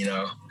made, you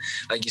know,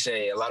 like you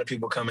say, a lot of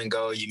people come and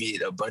go. You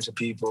meet a bunch of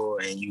people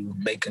and you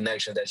make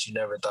connections that you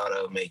never thought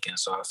of making.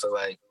 So I feel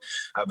like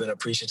I've been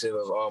appreciative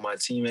of all my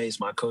teammates,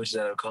 my coaches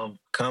that have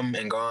come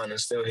and gone and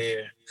still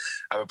here.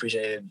 I've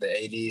appreciated the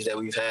ADs that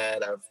we've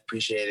had. I've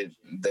appreciated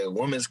the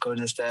women's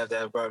coaching staff that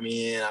have brought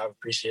me in. I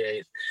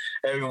appreciate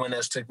everyone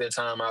that's took their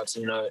time out to,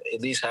 you know, at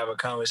least have a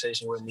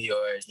conversation with me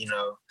or, you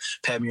know,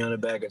 pat me on the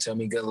back or tell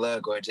me good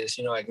luck or just,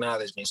 you know,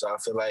 acknowledge me. So I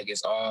feel like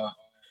it's all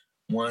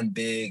one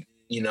big,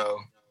 you know,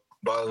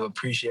 ball of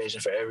appreciation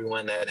for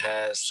everyone that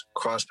has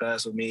crossed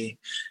paths with me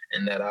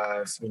and that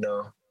I've, you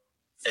know,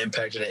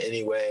 impacted in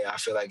any way. I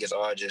feel like it's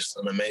all just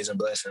an amazing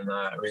blessing.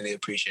 I really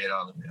appreciate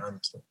all of it,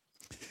 honestly.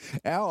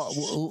 Al,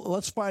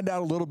 let's find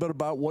out a little bit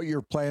about what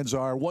your plans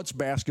are. Once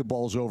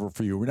basketball's over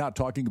for you, we're not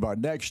talking about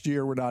next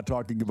year. We're not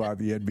talking about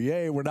the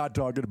NBA. We're not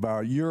talking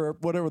about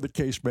Europe, whatever the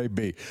case may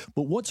be.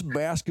 But once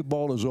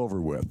basketball is over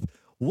with,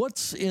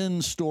 what's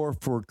in store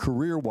for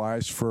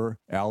career-wise for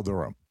Al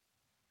Durham?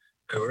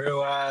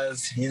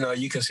 Career-wise, you know,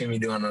 you can see me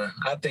doing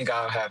I think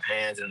I'll have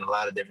hands in a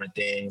lot of different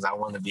things. I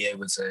want to be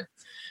able to,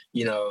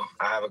 you know,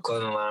 I have a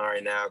clothing line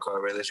right now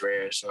called Real is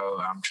Rare, so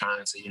I'm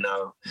trying to, you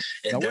know,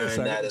 and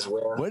during that as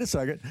well. Wait a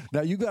second.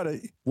 Now you got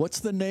to,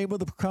 what's the name of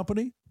the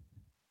company?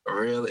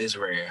 Real is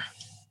Rare.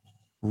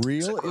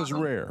 Real is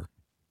Rare.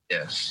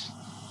 Yes.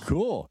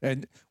 Cool.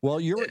 And, well,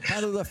 you're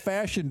kind of the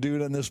fashion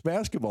dude on this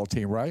basketball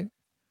team, right?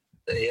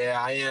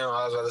 Yeah, I am.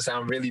 I was about to say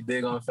I'm really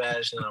big on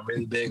fashion. I'm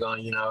really big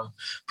on, you know,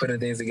 putting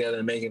things together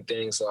and making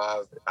things. So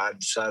I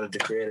decided to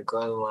create a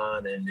clothing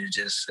line, and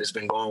it's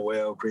been going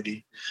well,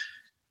 pretty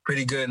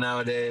good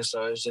nowadays.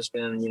 So it's just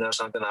been, you know,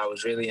 something I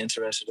was really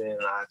interested in.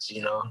 I,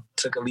 you know,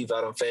 took a leap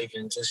out on faith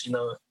and just, you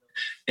know,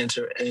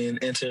 entered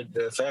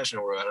the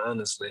fashion world,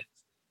 honestly.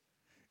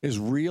 Is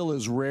Real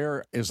is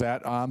Rare, is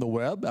that on the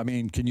web? I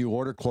mean, can you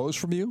order clothes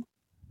from you?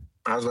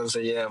 I was about to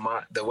say, yeah,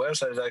 the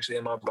website is actually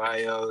in my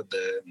bio.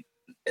 The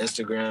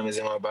Instagram is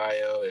in my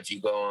bio. If you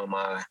go on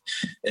my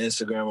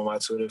Instagram or my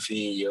Twitter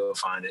feed, you'll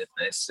find it.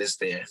 It's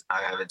there.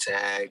 I have it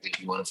tagged. If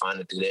you want to find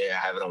it through there, I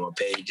have it on my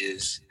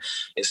pages.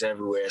 It's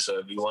everywhere. So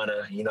if you want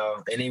to, you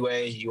know,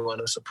 anyway, you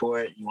want to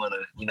support, you want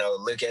to, you know,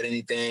 look at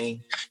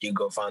anything, you can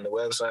go find the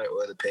website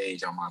or the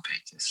page on my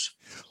pages.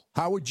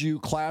 How would you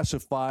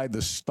classify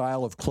the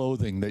style of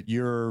clothing that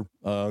you're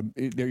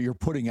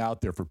putting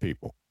out there for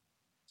people?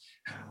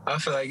 I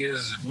feel like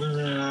it's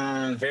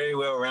very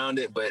well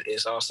rounded, but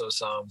it's also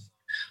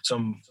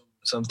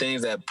some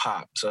things that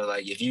pop. So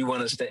like if you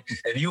want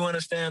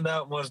to stand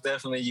out, most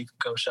definitely you can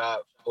come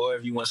shop. Or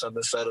if you want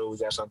something subtle, we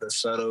got something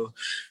subtle.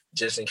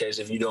 Just in case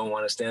if you don't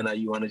want to stand out,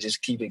 you want to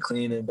just keep it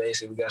clean and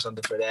basic, we got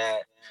something for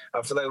that.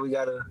 I feel like we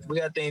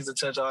got things to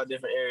touch all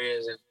different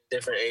areas and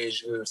different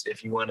age groups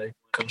if you want to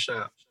come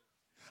shop.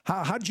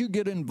 How did you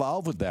get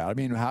involved with that? I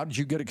mean, how did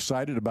you get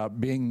excited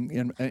about being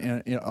in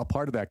a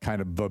part of that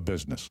kind of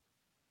business?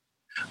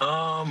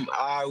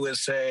 I would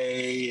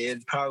say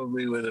it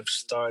probably would have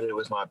started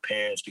with my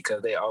parents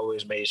because they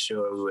always made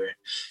sure we were,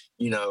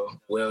 you know,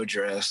 well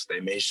dressed. They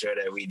made sure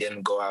that we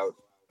didn't go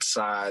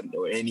outside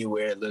or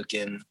anywhere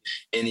looking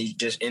any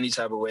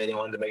type of way. They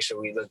wanted to make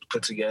sure we looked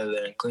put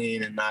together and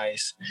clean and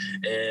nice.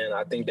 And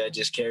I think that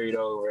just carried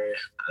over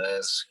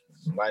as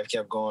life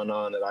kept going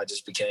on, that I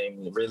just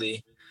became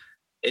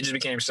it just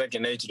became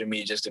second nature to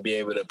me just to be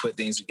able to put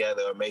things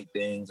together or make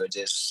things or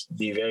just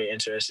be very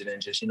interested in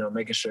just, you know,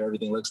 making sure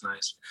everything looks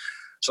nice.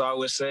 So I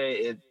would say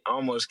it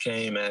almost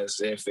came as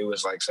if it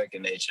was like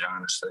second nature,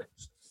 honestly.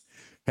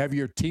 Have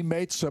your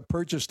teammates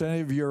purchased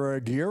any of your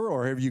gear,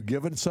 or have you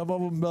given some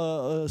of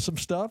them some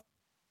stuff?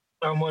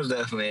 Oh, most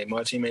definitely.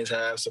 My teammates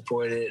have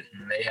supported,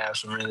 and they have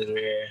some really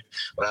rare.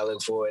 But I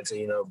look forward to,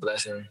 you know,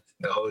 blessing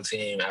the whole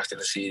team after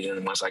the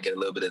season once I get a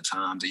little bit of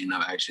time to, you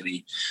know,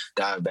 actually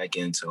dive back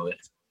into it.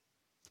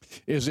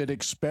 Is it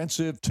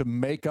expensive to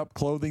make up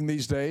clothing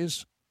these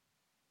days?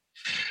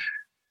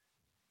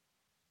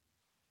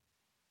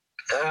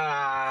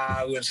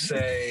 I would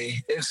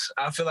say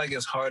I feel like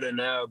it's harder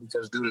now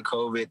because due to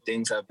COVID,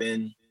 things have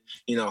been,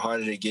 you know,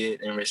 harder to get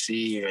and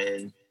receive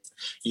and,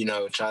 you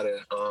know, try to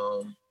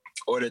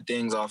order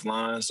things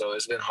offline. So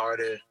it's been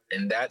harder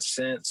in that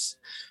sense.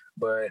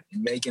 But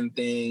making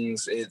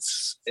things,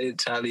 it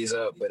tallies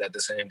up. But at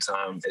the same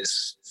time,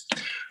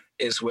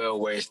 it's well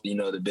worth,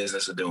 the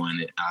business of doing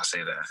it. I'll say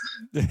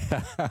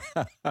that.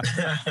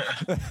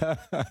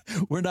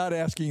 We're not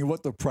asking you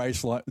what the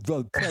price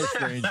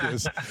range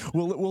is.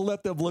 We'll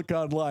let them look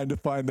online to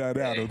find that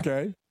out,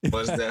 okay?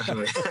 Most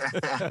definitely.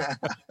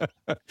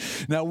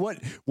 Now,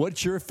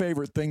 what's your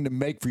favorite thing to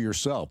make for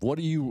yourself?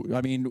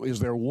 Is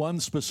there one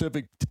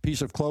specific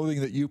piece of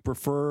clothing that you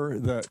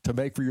prefer to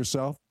make for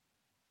yourself?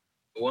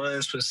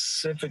 One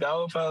specific, I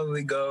would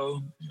probably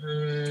go.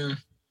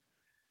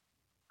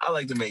 I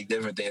like to make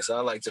different things. So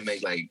I like to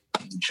make I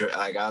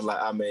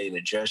made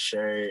a dress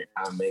shirt.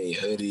 I made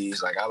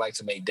hoodies. I like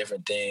to make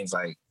different things.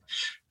 I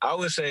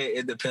would say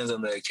it depends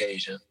on the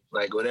occasion.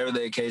 Whatever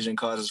the occasion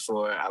calls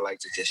for, I like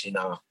to just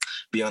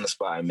be on the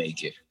spot and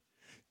make it.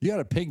 You had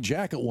a pink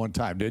jacket one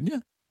time, didn't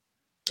you?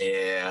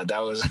 Yeah,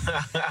 that was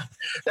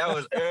that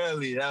was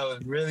early. That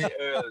was really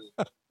early.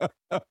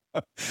 That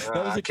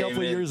was a couple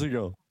of years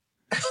ago.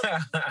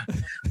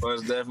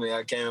 Most definitely.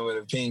 I came in with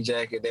a pink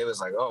jacket. They was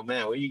like, oh,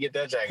 man, where you get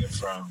that jacket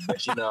from?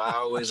 But, I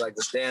always like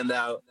to stand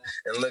out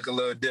and look a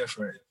little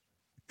different.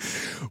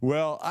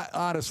 Well,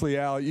 honestly,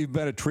 Al, you've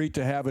been a treat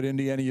to have at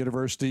Indiana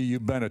University.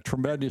 You've been a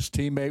tremendous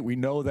teammate. We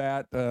know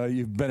that.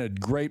 You've been a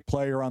great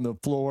player on the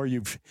floor.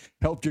 You've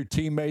helped your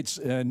teammates,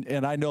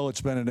 and I know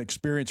it's been an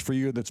experience for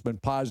you that's been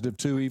positive,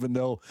 too, even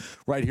though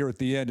right here at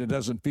the end it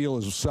doesn't feel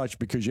as such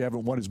because you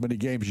haven't won as many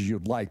games as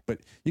you'd like.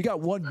 But you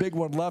got one big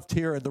one left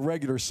here in the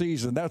regular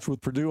season. That's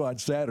with Purdue on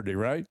Saturday,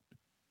 right?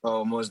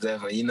 Oh, most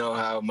definitely. You know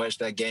how much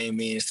that game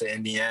means to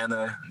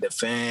Indiana, the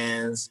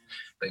fans,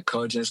 the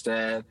coaching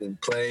staff, the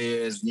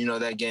players.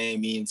 That game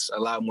means a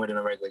lot more than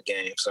a regular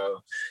game.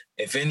 So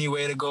if any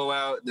way to go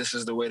out, this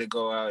is the way to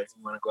go out if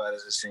you want to go out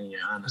as a senior,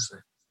 honestly.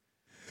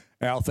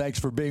 Al, thanks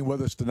for being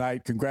with us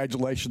tonight.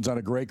 Congratulations on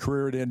a great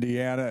career at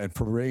Indiana and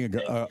for being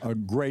a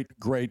great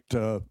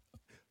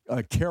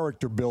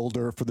character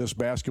builder for this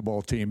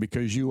basketball team,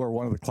 because you are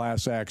one of the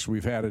class acts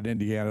we've had at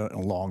Indiana in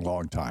a long,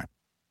 long time.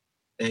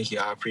 Thank you.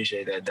 I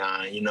appreciate that,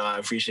 Don. I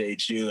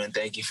appreciate you, and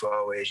thank you for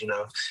always,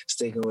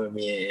 sticking with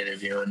me and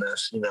interviewing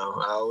us. I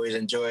always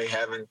enjoy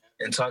having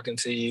and talking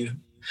to you.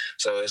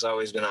 So it's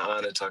always been an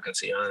honor talking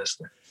to you,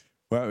 honestly.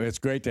 Well, it's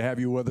great to have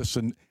you with us,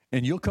 and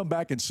you'll come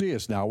back and see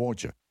us now,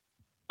 won't you?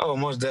 Oh,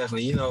 most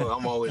definitely.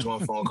 I'm always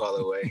one phone call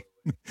away.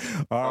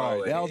 All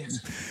right.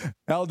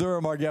 Al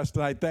Durham, our guest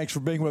tonight. Thanks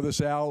for being with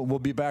us, Al. We'll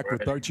be back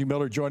with Archie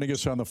Miller joining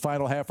us on the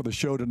final half of the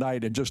show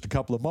tonight in just a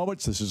couple of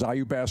moments. This is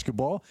IU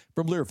Basketball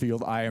from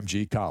Learfield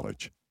IMG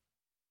College.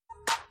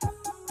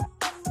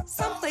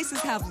 Some places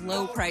have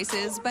low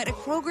prices, but at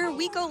Kroger,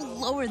 we go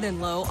lower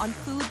than low on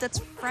food that's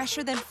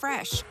fresher than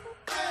fresh.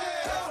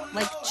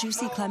 Like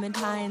juicy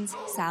clementines,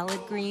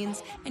 salad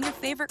greens, and your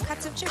favorite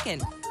cuts of chicken.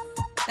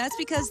 That's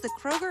because the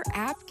Kroger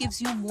app gives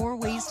you more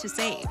ways to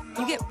save.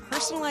 You get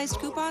personalized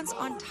coupons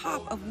on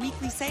top of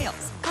weekly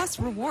sales, plus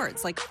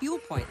rewards like fuel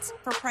points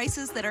for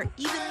prices that are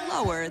even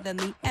lower than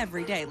the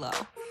everyday low.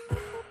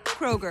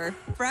 Kroger,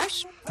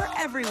 fresh for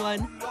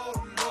everyone.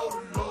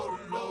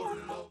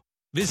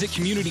 Visit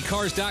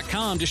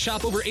CommunityCars.com to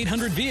shop over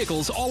 800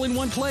 vehicles all in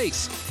one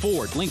place.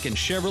 Ford, Lincoln,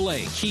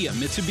 Chevrolet, Kia,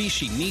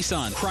 Mitsubishi,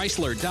 Nissan,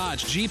 Chrysler,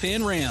 Dodge, Jeep,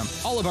 and Ram.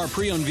 All of our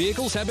pre-owned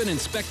vehicles have been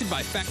inspected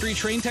by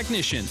factory-trained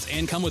technicians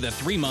and come with a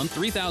 3-month,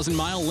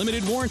 3,000-mile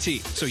limited warranty,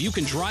 so you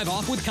can drive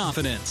off with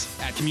confidence.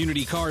 At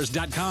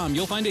CommunityCars.com,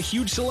 you'll find a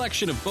huge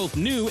selection of both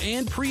new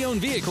and pre-owned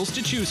vehicles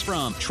to choose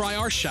from. Try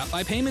our Shop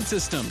by Payment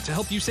system to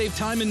help you save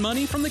time and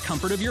money from the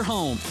comfort of your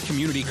home.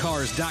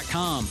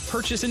 CommunityCars.com.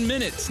 Purchase in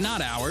minutes, not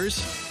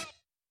hours.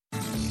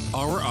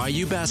 Our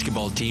IU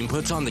basketball team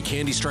puts on the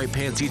candy stripe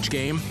pants each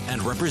game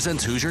and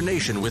represents Hoosier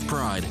Nation with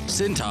pride.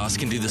 Cintas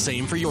can do the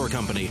same for your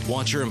company.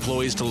 Want your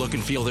employees to look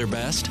and feel their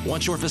best?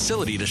 Want your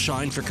facility to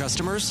shine for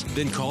customers?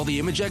 Then call the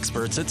image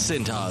experts at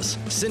Cintas.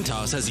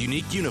 Cintas has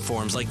unique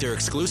uniforms like their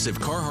exclusive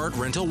Carhartt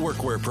rental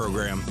workwear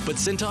program. But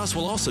Cintas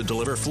will also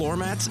deliver floor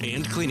mats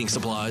and cleaning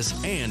supplies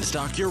and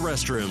stock your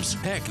restrooms.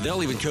 Heck,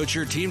 they'll even coach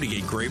your team to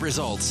get great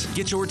results.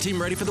 Get your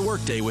team ready for the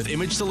workday with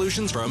image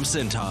solutions from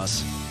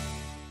Cintas.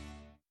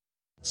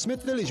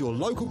 Smithville is your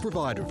local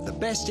provider of the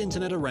best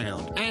internet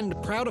around and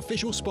proud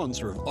official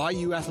sponsor of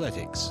IU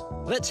Athletics.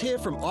 Let's hear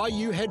from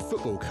IU head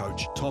football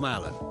coach Tom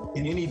Allen.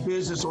 In any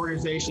business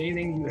organization,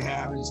 anything you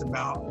have is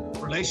about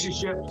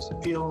relationships,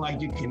 feeling like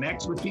you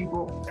connect with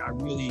people. I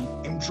really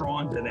am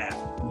drawn to that,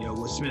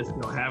 with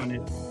Smithville, having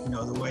it,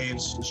 the way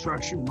it's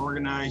structured and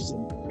organized,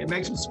 and it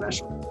makes it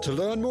special. To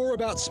learn more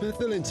about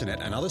Smithville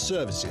Internet and other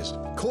services,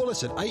 call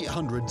us at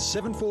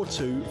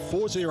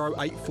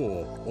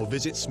 800-742-4084 or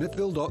visit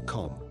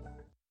smithville.com.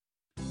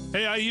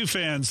 Hey, IU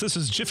fans, this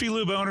is Jiffy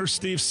Lube owner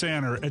Steve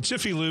Sanner. At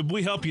Jiffy Lube,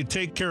 we help you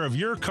take care of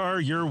your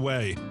car your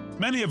way.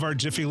 Many of our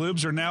Jiffy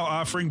Lubes are now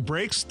offering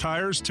brakes,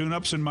 tires,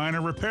 tune-ups, and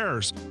minor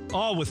repairs,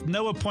 all with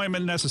no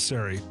appointment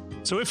necessary.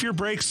 So if your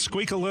brakes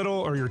squeak a little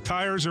or your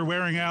tires are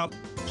wearing out,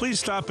 please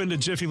stop into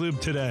Jiffy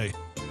Lube today.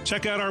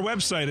 Check out our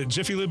website at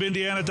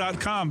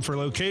jiffylubeindiana.com for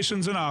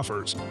locations and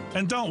offers.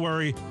 And don't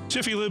worry,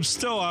 Jiffy Lube's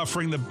still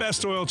offering the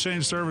best oil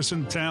change service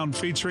in town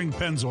featuring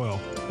Pennzoil.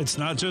 It's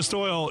not just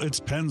oil, it's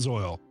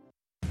Pennzoil.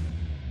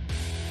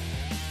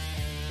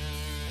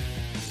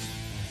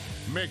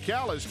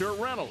 McAllister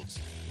Rentals.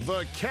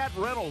 The Cat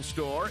Rental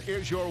Store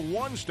is your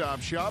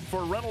one-stop shop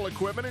for rental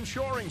equipment and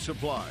shoring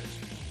supplies.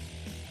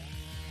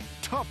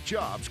 Tough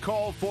jobs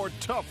call for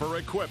tougher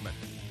equipment.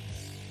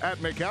 At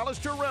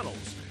McAllister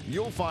Rentals,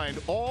 you'll find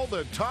all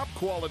the top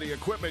quality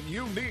equipment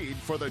you need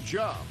for the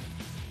job.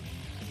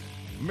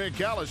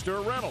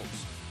 McAllister Rentals.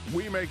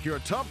 We make your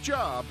tough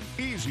job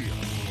easier.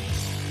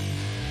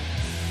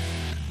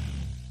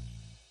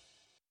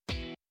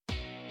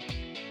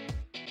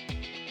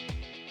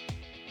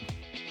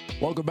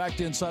 Welcome back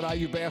to Inside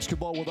IU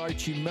Basketball with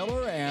Archie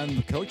Miller, and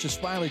the coach has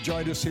finally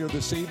joined us here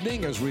this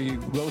evening as we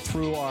go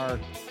through our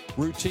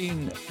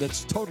routine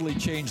that's totally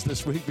changed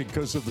this week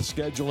because of the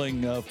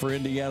scheduling for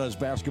Indiana's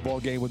basketball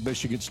game with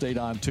Michigan State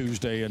on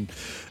Tuesday. And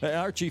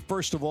Archie,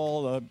 first of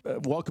all,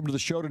 welcome to the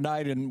show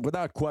tonight, and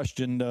without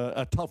question,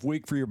 a tough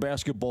week for your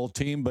basketball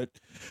team, but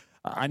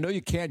I know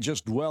you can't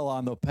just dwell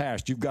on the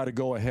past. You've got to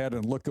go ahead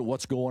and look at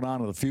what's going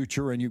on in the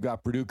future, and you've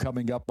got Purdue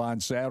coming up on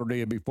Saturday.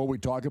 And before we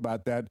talk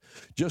about that,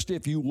 just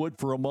if you would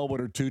for a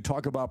moment or two,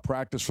 talk about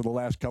practice for the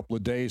last couple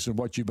of days and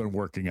what you've been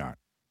working on.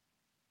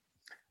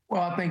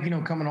 Well, I think,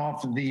 coming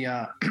off of the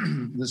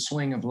the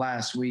swing of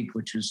last week,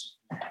 which was,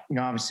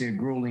 obviously a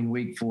grueling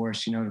week for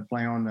us, to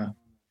play on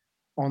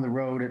the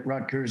road at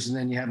Rutgers, and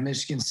then you have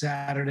Michigan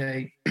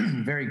Saturday,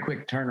 very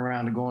quick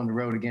turnaround to go on the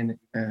road again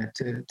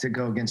to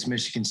go against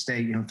Michigan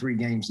State. 3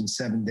 games in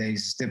 7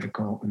 days is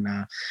difficult, and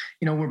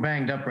we're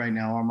banged up right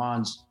now.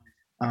 Armand's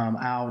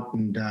out,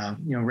 and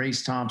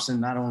Race Thompson,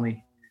 not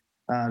only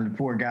the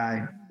poor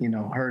guy,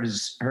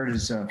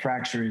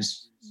 fracture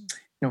his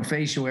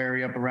facial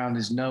area up around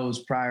his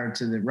nose prior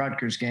to the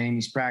Rutgers game.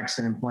 He's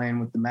practicing and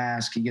playing with the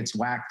mask. He gets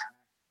whacked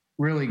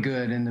really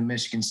good in the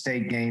Michigan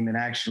State game, and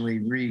actually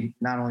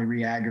not only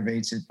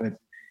re-aggravates it, but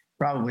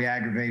probably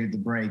aggravated the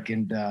break.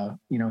 And,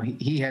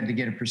 he had to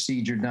get a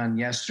procedure done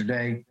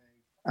yesterday,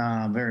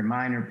 very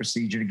minor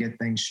procedure to get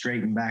things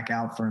straightened back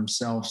out for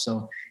himself.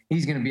 So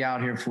he's going to be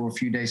out here for a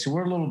few days. So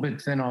we're a little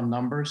bit thin on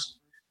numbers.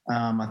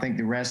 I think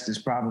the rest is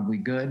probably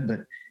good,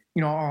 but,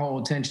 our whole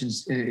attention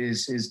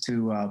is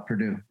to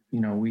Purdue.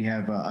 We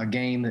have a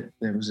game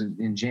that was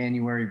in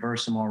January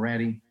versus them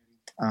already.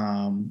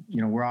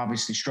 We're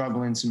obviously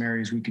struggling in some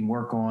areas we can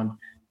work on,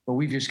 but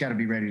we've just got to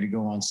be ready to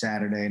go on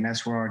Saturday. And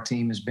that's where our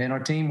team has been. Our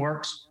team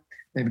works.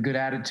 They have a good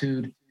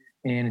attitude.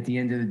 And at the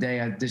end of the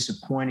day,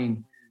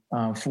 disappointing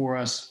for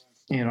us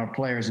and our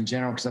players in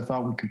general, because I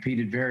thought we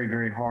competed very,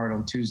 very hard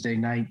on Tuesday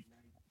night,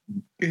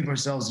 gave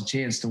ourselves a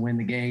chance to win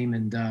the game,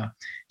 and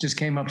just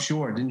came up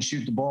short. Didn't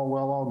shoot the ball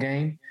well all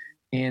game.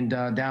 And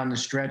down the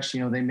stretch,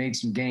 they made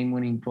some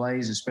game-winning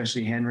plays,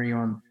 especially Henry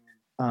on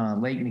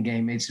late in the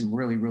game, made some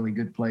really, really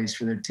good plays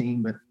for their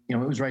team. But, it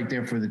was right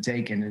there for the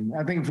taking. And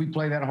I think if we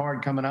play that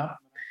hard coming up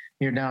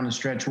here down the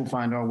stretch, we'll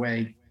find our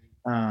way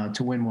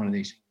to win one of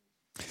these.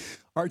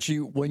 Archie,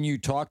 when you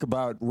talk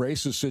about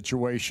Race's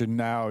situation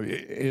now,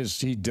 is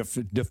he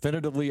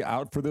definitively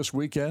out for this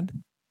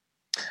weekend?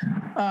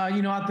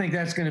 I think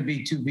that's going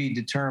to be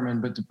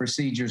determined, but the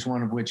procedure is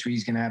one of which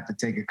he's going to have to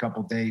take a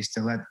couple days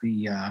to let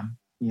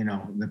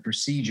the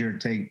procedure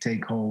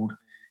take hold.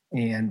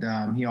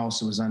 And he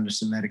also was under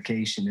some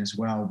medication as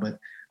well. But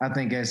I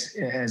think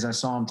as I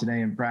saw him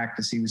today in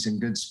practice, he was in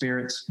good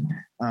spirits.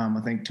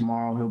 I think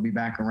tomorrow he'll be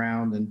back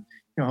around, and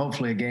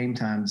hopefully a game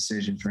time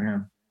decision for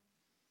him.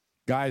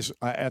 Guys,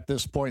 at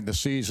this point in the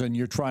season,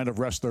 you're trying to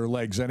rest their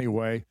legs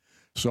anyway.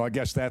 So I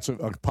guess that's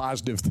a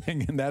positive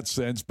thing in that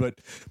sense. But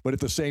at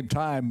the same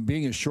time,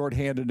 being as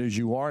shorthanded as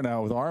you are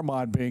now with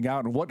Armand being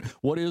out, and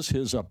what is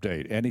his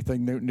update?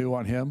 Anything new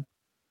on him?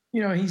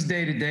 He's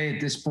day-to-day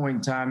at this point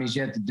in time. He's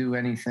yet to do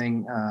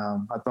anything.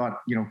 I thought,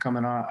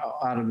 coming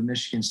out of the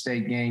Michigan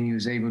State game, he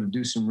was able to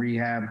do some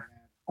rehab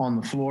on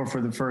the floor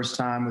for the first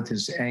time with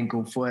his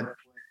ankle foot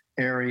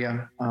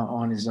area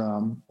on his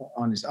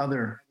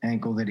other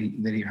ankle that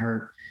he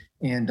hurt.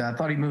 And I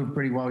thought he moved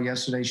pretty well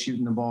yesterday,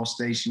 shooting the ball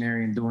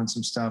stationary and doing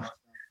some stuff.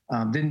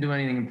 Didn't do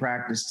anything in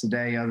practice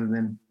today other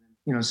than,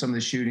 some of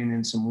the shooting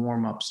and some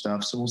warm-up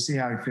stuff. So we'll see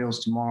how he feels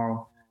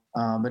tomorrow.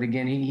 But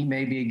again, he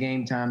may be a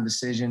game time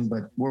decision,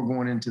 but we're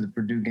going into the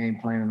Purdue game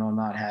planning on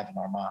not having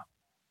Armand.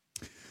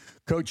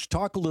 Coach,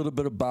 talk a little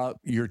bit about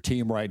your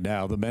team right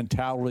now, the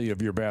mentality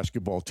of your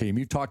basketball team.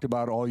 You talked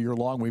about all year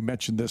long. We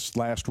mentioned this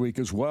last week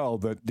as well,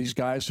 that these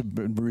guys have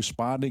been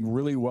responding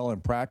really well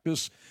in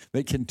practice.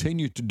 They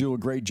continue to do a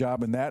great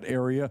job in that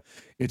area.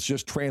 It's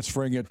just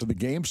transferring it to the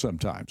game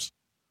sometimes.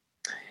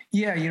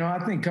 Yeah,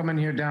 I think coming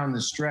here down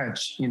the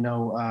stretch,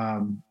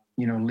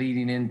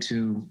 leading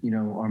into,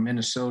 our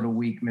Minnesota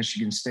week,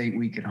 Michigan State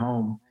week at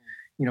home,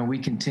 we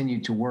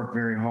continued to work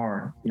very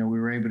hard. We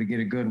were able to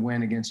get a good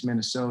win against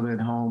Minnesota at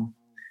home.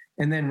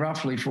 And then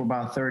roughly for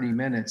about 30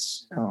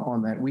 minutes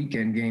on that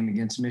weekend game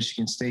against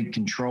Michigan State,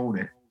 controlled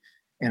it.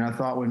 And I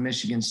thought when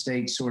Michigan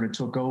State sort of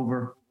took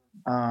over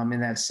in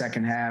that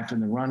second half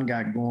and the run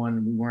got going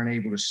and we weren't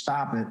able to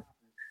stop it,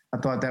 I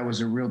thought that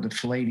was a real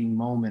deflating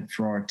moment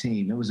for our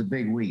team. It was a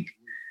big week.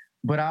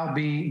 But I'll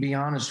be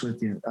honest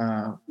with you.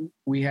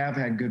 We have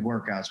had good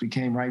workouts. We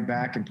came right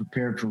back and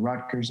prepared for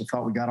Rutgers. I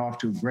thought we got off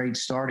to a great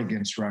start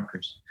against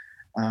Rutgers.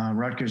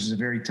 Rutgers is a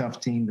very tough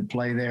team to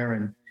play there.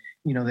 And,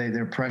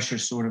 their pressure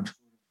sort of,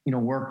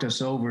 worked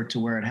us over to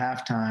where at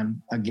halftime,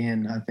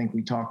 again, I think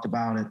we talked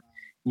about it,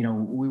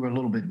 we were a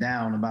little bit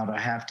down about a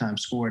halftime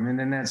score. And then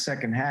in that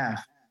second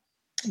half,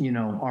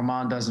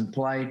 Armand doesn't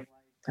play.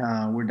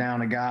 We're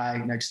down a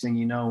guy. Next thing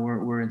you know,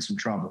 we're in some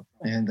trouble.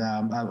 And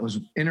I was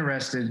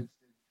interested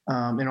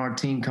in our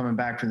team coming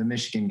back for the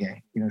Michigan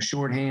game.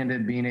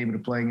 Shorthanded, being able to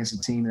play against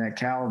a team of that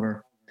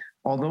caliber.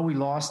 Although we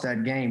lost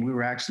that game, we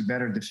were actually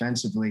better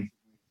defensively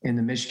in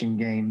the Michigan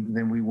game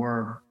than we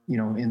were,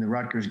 in the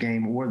Rutgers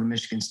game or the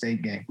Michigan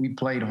State game. We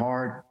played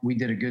hard. We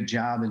did a good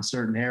job in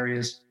certain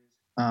areas.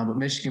 But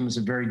Michigan was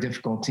a very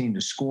difficult team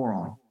to score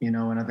on,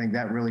 and I think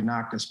that really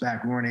knocked us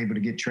back. We weren't able to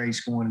get Trace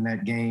going in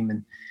that game.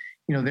 And,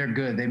 they're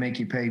good. They make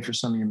you pay for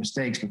some of your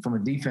mistakes. But from a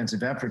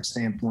defensive effort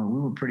standpoint,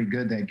 we were pretty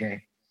good that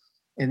game.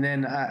 And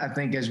then I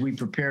think as we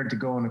prepared to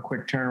go on a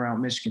quick turnaround,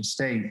 Michigan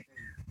State,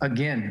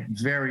 again,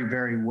 very,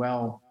 very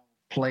well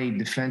played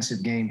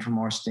defensive game from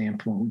our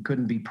standpoint. We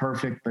couldn't be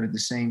perfect, but at the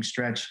same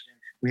stretch,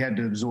 we had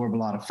to absorb a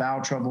lot of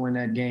foul trouble in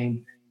that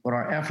game. But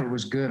our effort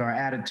was good. Our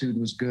attitude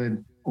was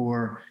good.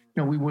 Or,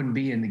 we wouldn't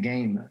be in the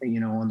game,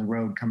 on the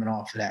road coming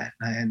off of that.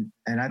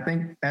 And I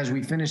think as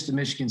we finished the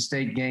Michigan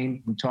State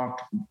game, we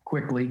talked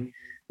quickly.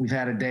 We've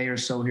had a day or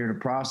so here to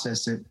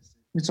process it.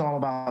 It's all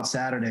about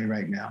Saturday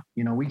right now.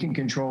 We can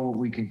control what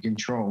we can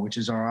control, which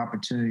is our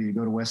opportunity to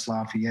go to West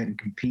Lafayette and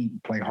compete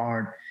and play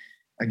hard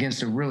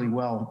against a really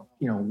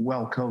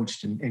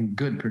well-coached and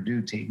good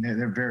Purdue team.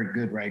 They're very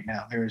good right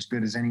now. They're as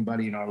good as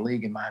anybody in our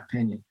league, in my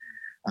opinion.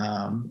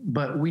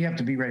 But we have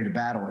to be ready to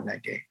battle in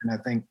that game. And I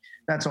think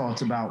that's all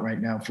it's about right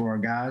now for our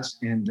guys.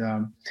 And,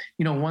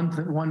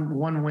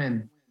 one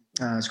win,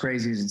 as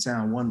crazy as it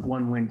sounds,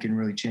 one win can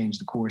really change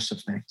the course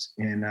of things.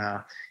 And,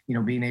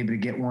 being able to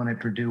get one at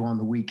Purdue on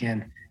the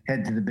weekend,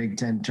 head to the Big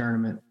Ten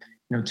tournament,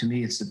 to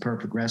me, it's the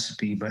perfect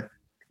recipe. But,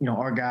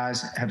 our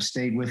guys have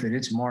stayed with it.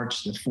 It's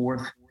March the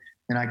 4th,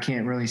 and I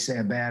can't really say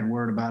a bad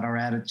word about our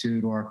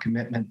attitude or our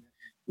commitment.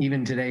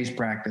 Even today's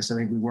practice, I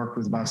think we worked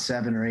with about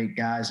 7 or 8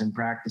 guys in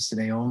practice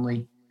today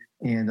only,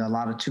 and a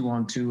lot of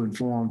 2-on-2 and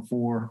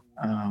 4-on-4.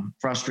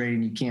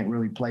 Frustrating. You can't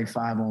really play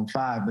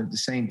 5-on-5, but at the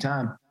same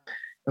time,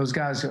 those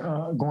guys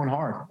are going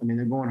hard. I mean,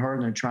 they're going hard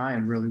and they're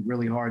trying really,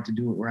 really hard to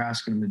do what we're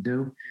asking them to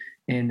do.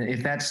 And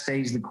if that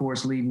stays the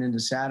course leading into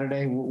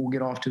Saturday, we'll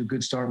get off to a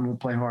good start and we'll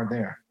play hard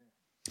there.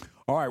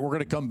 All right, we're going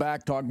to come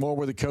back, talk more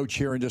with the coach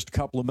here in just a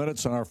couple of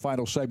minutes on our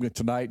final segment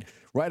tonight.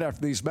 Right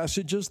after these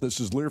messages,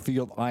 this is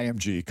Learfield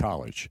IMG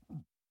College.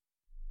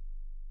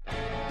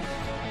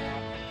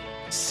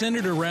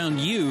 Centered around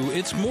you,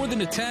 it's more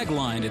than a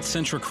tagline at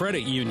Centra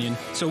Credit Union.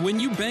 So when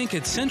you bank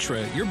at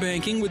Centra, you're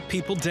banking with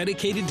people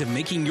dedicated to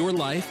making your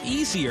life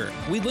easier.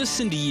 We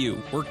listen to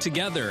you, work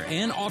together,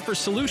 and offer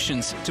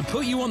solutions to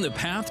put you on the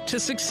path to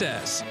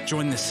success.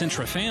 Join the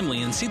Centra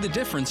family and see the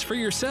difference for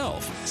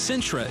yourself.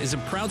 Centra is a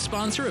proud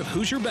sponsor of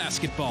Hoosier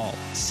Basketball.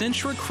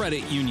 Centra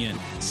Credit Union,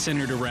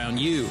 centered around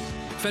you.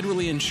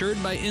 Federally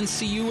insured by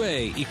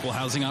NCUA, Equal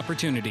Housing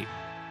Opportunity.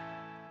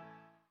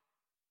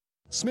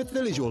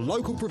 Smithville is your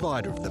local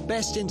provider of the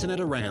best internet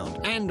around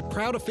and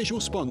proud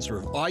official sponsor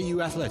of IU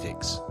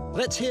Athletics.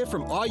 Let's hear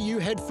from IU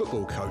head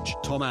football coach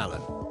Tom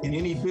Allen. In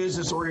any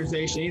business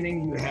organization,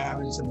 anything you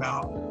have is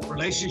about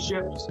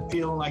relationships,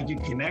 feeling like you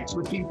connect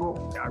with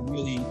people. I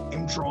really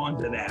am drawn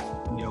to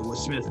that, with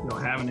Smithville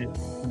having it,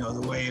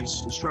 the way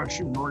it's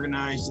structured and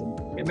organized,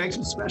 and it makes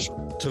it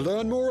special. To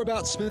learn more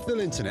about Smithville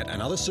Internet and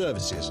other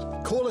services,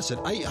 call us at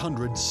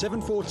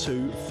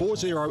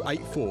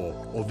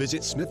 800-742-4084 or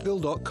visit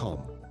smithville.com.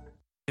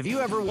 Have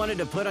you ever wanted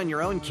to put on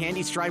your own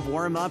candy stripe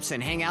warm-ups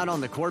and hang out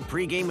on the court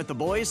pregame with the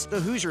boys? The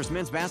Hoosiers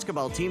men's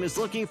basketball team is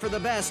looking for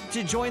the best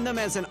to join them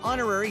as an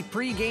honorary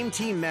pregame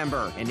team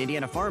member. And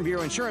Indiana Farm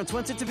Bureau Insurance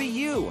wants it to be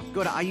you.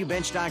 Go to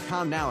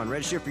IUbench.com now and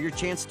register for your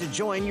chance to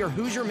join your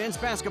Hoosier men's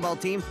basketball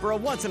team for a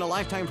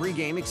once-in-a-lifetime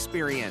pregame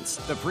experience.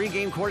 The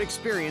pregame court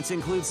experience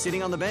includes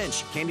sitting on the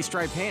bench, candy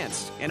stripe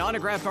pants, an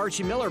autographed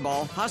Archie Miller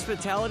ball,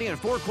 hospitality, and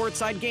 4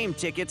 courtside game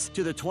tickets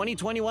to the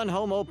 2021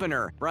 home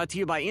opener. Brought to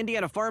you by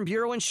Indiana Farm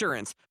Bureau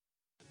Insurance.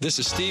 This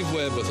is Steve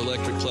Webb with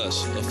Electric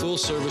Plus, a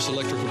full-service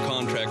electrical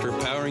contractor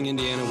powering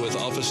Indiana with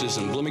offices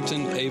in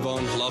Bloomington,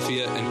 Avon,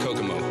 Lafayette, and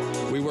Kokomo.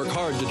 We work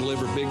hard to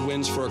deliver big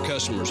wins for our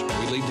customers.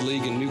 We lead the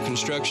league in new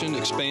construction,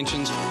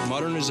 expansions,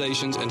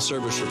 modernizations, and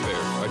service repair.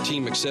 Our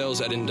team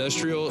excels at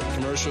industrial,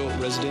 commercial,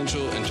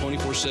 residential, and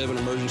 24/7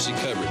 emergency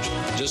coverage.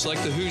 Just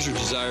like the Hoosiers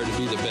desire to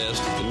be the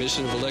best, the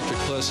mission of Electric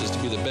Plus is to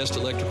be the best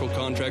electrical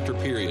contractor,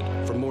 period.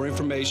 For more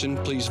information,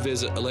 please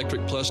visit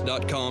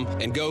electricplus.com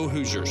and go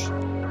Hoosiers.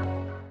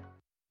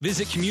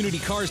 Visit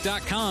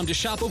CommunityCars.com to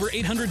shop over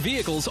 800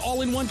 vehicles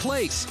all in one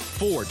place.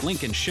 Ford,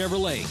 Lincoln,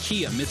 Chevrolet,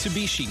 Kia,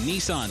 Mitsubishi,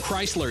 Nissan,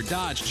 Chrysler,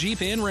 Dodge,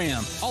 Jeep, and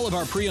Ram. All of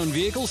our pre-owned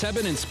vehicles have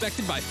been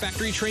inspected by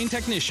factory-trained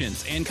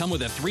technicians and come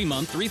with a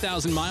 3-month,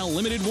 3,000-mile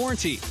limited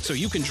warranty, so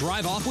you can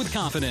drive off with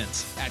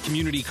confidence. At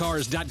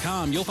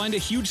CommunityCars.com, you'll find a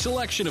huge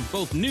selection of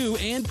both new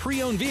and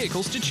pre-owned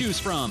vehicles to choose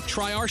from.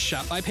 Try our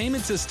Shop by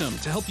Payment system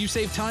to help you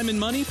save time and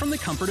money from the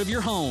comfort of your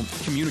home.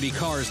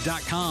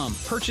 CommunityCars.com.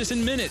 Purchase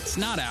in minutes,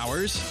 not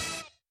hours.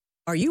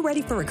 Are you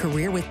ready for a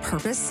career with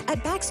purpose?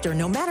 At Baxter,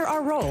 no matter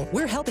our role,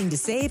 we're helping to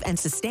save and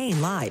sustain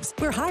lives.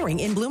 We're hiring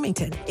in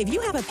Bloomington. If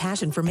you have a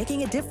passion for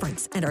making a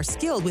difference and are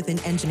skilled within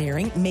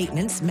engineering,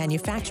 maintenance,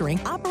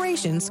 manufacturing,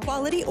 operations,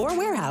 quality, or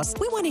warehouse,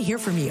 we want to hear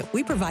from you.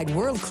 We provide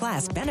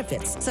world-class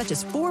benefits, such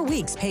as 4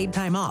 weeks paid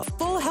time off,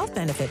 full health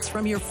benefits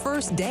from your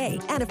first day,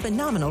 and a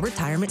phenomenal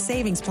retirement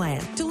savings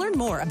plan. To learn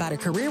more about a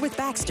career with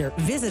Baxter,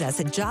 visit us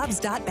at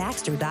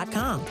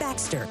jobs.baxter.com.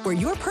 Baxter, where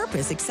your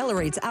purpose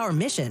accelerates our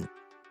mission.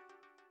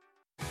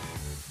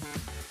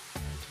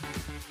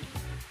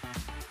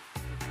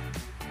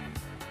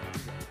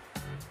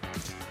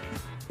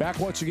 Back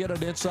once again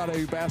on Inside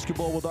IU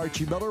Basketball with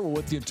Archie Miller. We're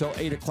with you until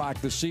 8 o'clock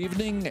this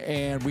evening,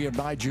 and we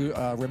remind you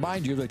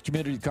that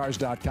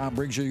CommunityCars.com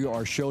brings you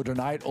our show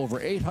tonight.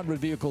 Over 800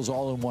 vehicles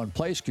all in one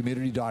place.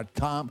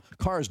 Community.com,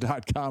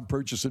 Cars.com,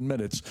 purchase in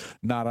minutes,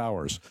 not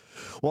hours.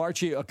 Well,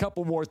 Archie, a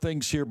couple more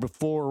things here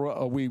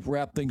before we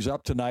wrap things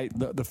up tonight.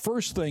 The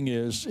first thing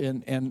is,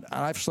 and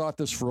I've thought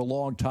this for a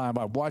long time,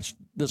 I've watched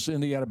this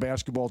Indiana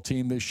basketball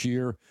team this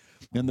year,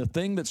 and the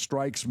thing that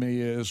strikes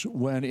me is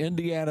when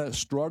Indiana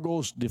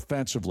struggles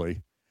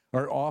defensively,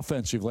 or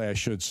offensively, I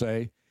should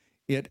say,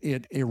 it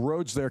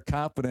erodes their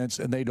confidence,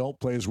 and they don't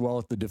play as well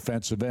at the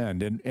defensive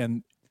end.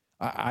 And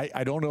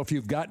I don't know if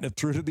you've gotten it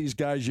through to these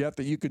guys yet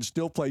that you can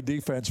still play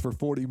defense for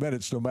 40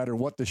 minutes no matter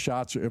what the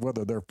shots are,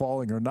 whether they're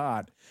falling or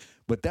not.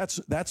 But that's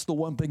the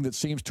one thing that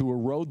seems to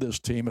erode this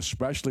team,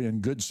 especially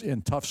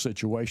in tough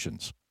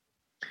situations.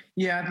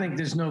 Yeah, I think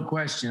there's no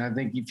question. I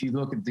think if you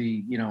look at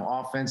the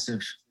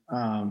offensive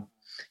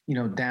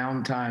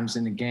down times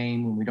in the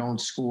game when we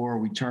don't score,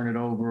 we turn it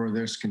over, or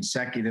there's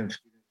consecutive,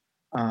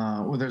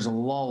 or there's a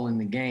lull in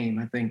the game.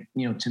 I think,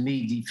 to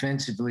me,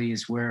 defensively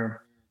is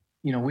where,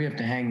 we have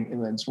to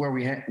hang. It's where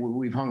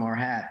we've hung our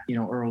hat,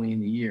 early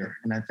in the year.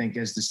 And I think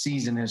as the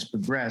season has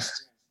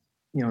progressed,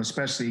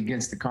 especially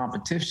against the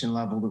competition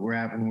level that we're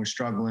at when we're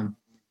struggling,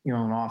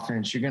 on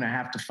offense, you're going to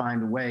have to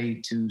find a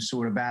way to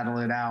sort of battle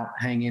it out,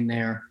 hang in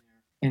there,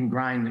 and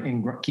grind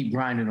and keep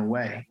grinding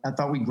away. I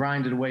thought we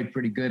grinded away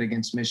pretty good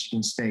against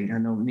Michigan State. I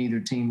know neither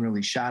team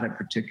really shot it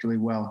particularly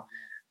well,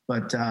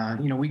 but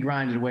we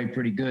grinded away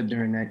pretty good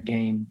during that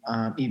game,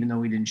 even though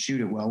we didn't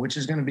shoot it well, which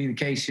is going to be the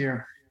case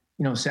here,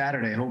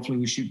 Saturday. Hopefully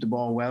we shoot the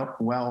ball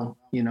well,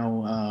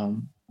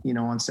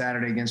 on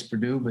Saturday against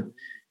Purdue. But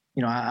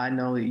I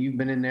know that you've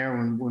been in there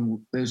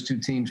when those two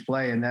teams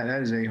play, and that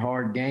is a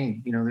hard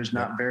game. There's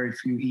not very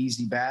few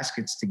easy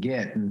baskets to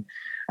get. And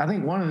I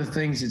think one of the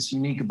things that's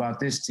unique about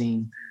this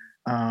team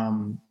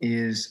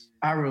is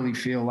I really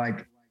feel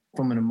like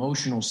from an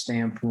emotional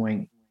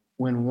standpoint,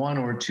 when one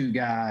or two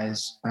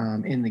guys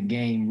in the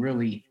game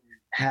really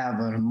have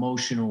an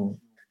emotional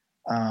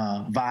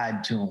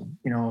vibe to them,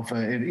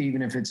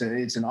 even if it's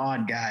an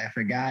odd guy, if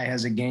a guy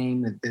has a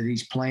game that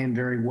he's playing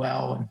very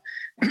well,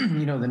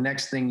 and the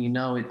next thing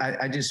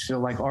I just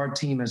feel like our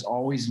team has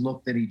always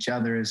looked at each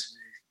other as,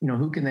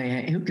 who can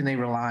they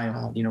rely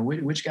on?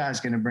 Which guy's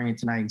going to bring it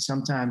tonight? And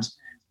sometimes,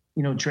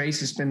 Trace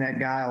has been that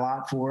guy a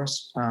lot for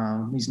us.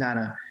 He's not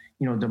a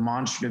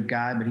demonstrative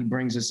guy, but he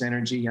brings us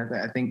energy.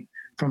 I think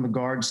from the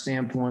guard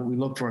standpoint, we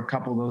look for a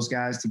couple of those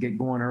guys to get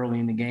going early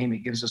in the game.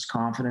 It gives us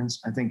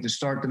confidence. I think to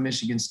start the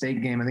Michigan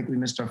State game, I think we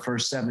missed our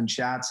first 7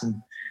 shots, and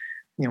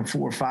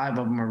 4 or 5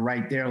 of them are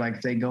right there. Like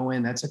if they go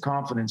in, that's a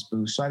confidence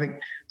boost. So I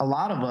think a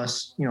lot of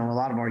us, a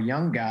lot of our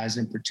young guys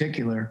in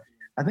particular,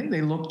 I think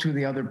they look to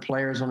the other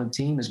players on the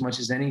team as much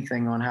as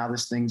anything on how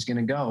this thing's going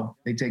to go.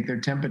 They take their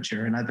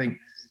temperature. And I think,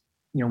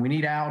 we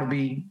need Al to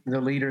be the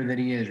leader that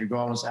he is,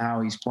 regardless of how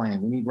he's playing.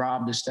 We need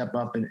Rob to step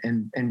up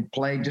and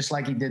play just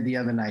like he did the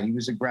other night. He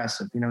was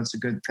aggressive. It's a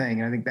good thing.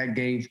 And I think that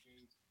gave,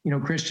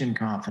 Christian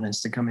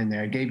confidence to come in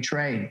there. It gave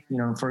Trey,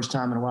 first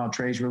time in a while,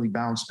 Trey's really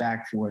bounced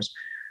back for us.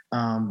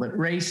 But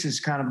Race has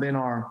kind of been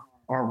our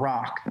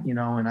rock,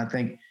 and I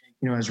think,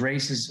 as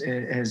Race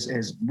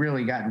has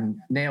really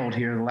gotten nailed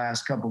here the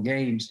last couple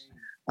games,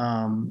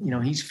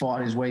 he's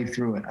fought his way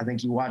through it. I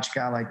think you watch a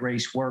guy like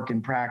Race work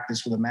in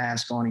practice with a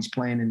mask on. He's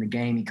playing in the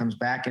game. He comes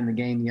back in the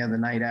game the other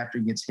night after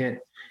he gets hit.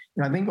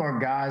 I think our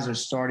guys are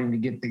starting to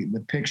get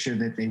the picture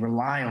that they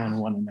rely on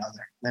one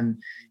another.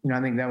 And, I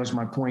think that was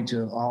my point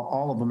to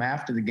all of them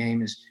after the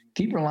game is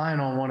keep relying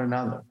on one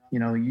another.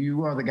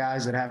 You are the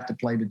guys that have to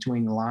play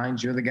between the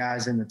lines. You're the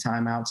guys in the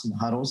timeouts and the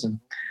huddles. And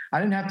I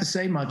didn't have to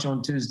say much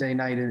on Tuesday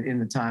night in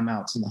the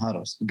timeouts and the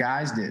huddles. The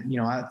guys did.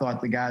 I thought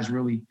the guys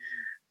really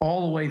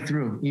all the way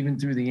through, even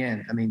through the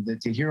end. I mean,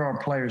 to hear our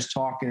players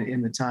talk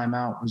in the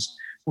timeout was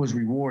was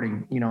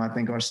rewarding. You know, I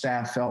think our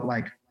staff felt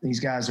like these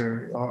guys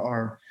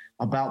are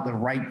about the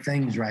right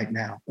things right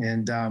now.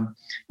 And,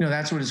 you know,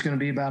 that's what it's going to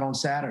be about on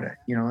Saturday.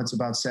 You know, it's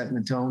about setting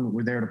the tone.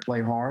 We're there to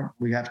play hard.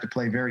 We have to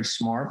play very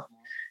smart.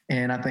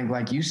 And I think,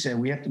 like you said,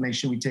 we have to make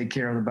sure we take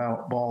care of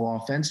the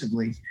ball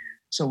offensively,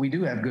 so we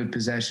do have good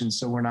possessions,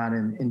 so we're not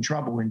in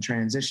trouble in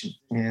transition.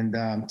 And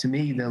to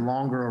me, the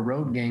longer a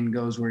road game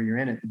goes where you're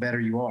in it, the better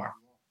you are.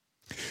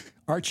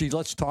 Archie,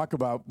 let's talk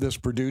about this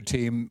Purdue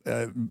team.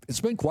 It's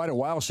been quite a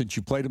while since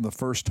you played them the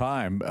first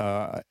time.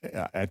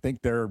 I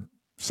think they're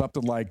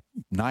something like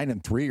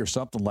 9-3 or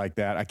something like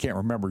that. I can't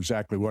remember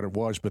exactly what it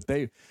was, but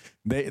they've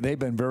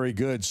been very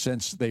good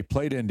since they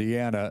played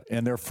Indiana,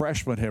 and their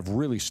freshmen have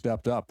really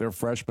stepped up. Their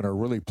freshmen are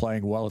really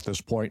playing well at this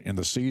point in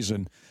the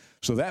season.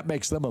 So that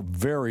makes them a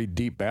very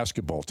deep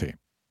basketball team.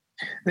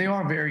 They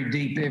are very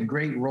deep. They have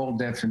great role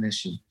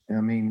definition.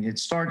 I mean, it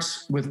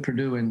starts with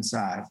Purdue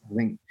inside. I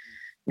think,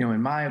 you know,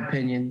 in my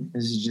opinion,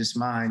 this is just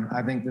mine,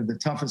 I think they're the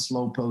toughest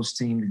low post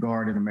team to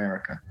guard in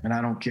America. And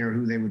I don't care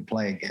who they would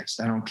play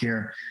against. I don't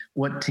care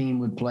what team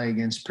would play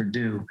against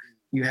Purdue.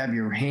 You have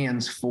your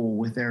hands full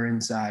with their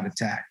inside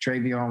attack.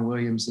 Travion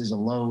Williams is a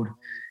load.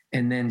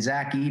 And then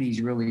Zach Edey's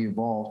really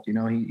evolved. You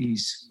know,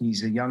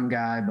 he's a young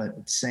guy, but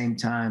at the same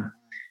time,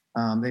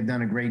 they've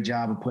done a great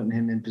job of putting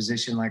him in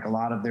position like a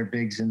lot of their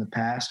bigs in the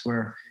past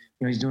where,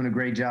 you know, he's doing a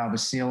great job of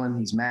sealing.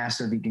 He's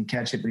massive. He can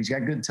catch it, but he's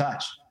got good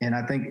touch. And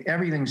I think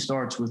everything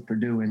starts with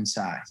Purdue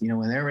inside. You know,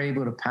 when they're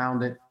able to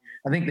pound it,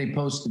 I think they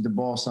posted the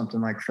ball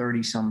something like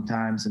 30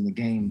 sometimes in the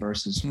game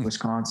versus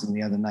Wisconsin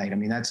the other night. I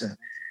mean, that's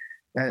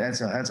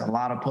a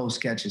lot of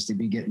post catches to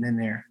be getting in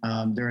there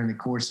during the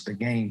course of the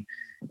game.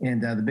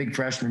 And the big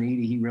freshman,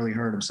 Edey, he really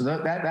hurt him. So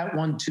that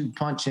 1-2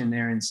 punch in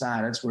there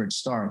inside, that's where it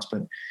starts. But,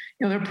 you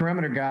know, their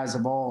perimeter guys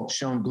have all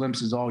shown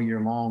glimpses all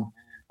year long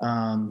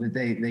that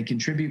they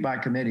contribute by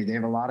committee. They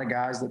have a lot of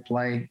guys that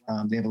play.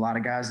 They have a lot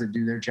of guys that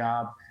do their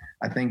job.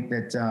 I think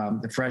that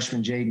the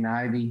freshman, Jaden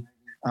Ivey,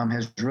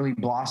 has really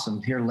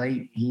blossomed here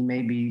late. He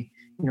may be,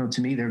 you know,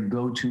 to me, their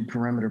go-to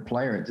perimeter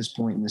player at this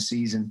point in the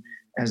season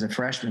as a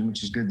freshman,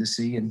 which is good to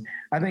see. And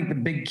I think the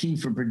big key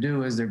for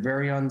Purdue is they're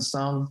very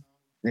unsung.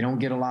 They don't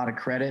get a lot of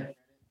credit,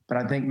 but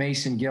I think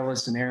Mason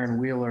Gillis and Aaron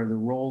Wheeler, the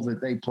role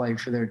that they play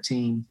for their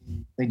team,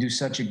 they do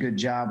such a good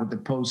job with the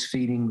post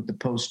feeding, with the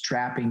post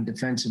trapping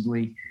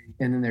defensively,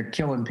 and then they're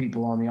killing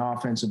people on the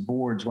offensive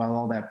boards while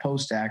all that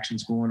post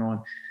action's going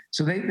on.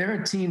 So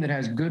they're a team that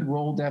has good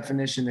role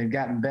definition. They've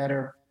gotten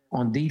better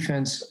on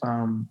defense,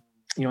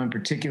 you know, in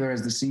particular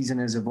as the season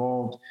has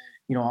evolved.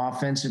 You know,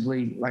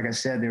 offensively, like I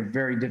said, they're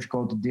very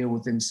difficult to deal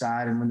with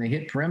inside, and when they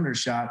hit perimeter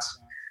shots,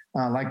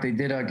 like they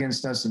did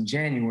against us in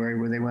January,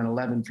 where they went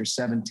 11 for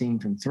 17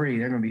 from three,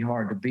 they're going to be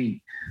hard to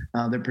beat.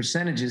 Their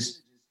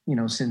percentages, you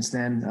know, since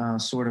then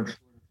sort of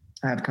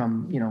have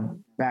come, you know,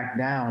 back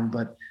down.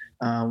 But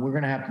we're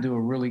going to have to do a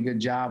really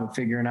good job of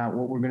figuring out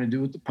what we're going to do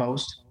with the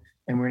post.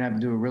 And we're going to have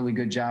to do a really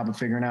good job of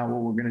figuring out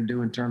what we're going to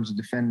do in terms of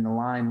defending the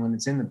line when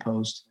it's in the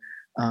post.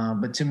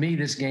 But to me,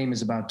 this game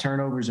is about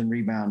turnovers and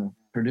rebounding.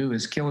 Purdue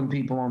is killing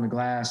people on the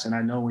glass. And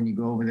I know when you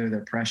go over there,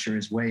 their pressure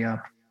is way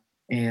up.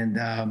 And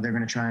they're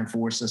going to try and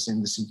force us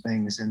into some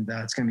things. And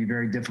it's going to be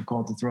very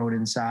difficult to throw it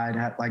inside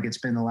like it's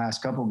been the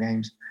last couple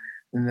games.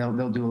 And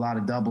they'll do a lot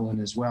of doubling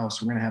as well.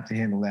 So we're going to have to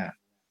handle that.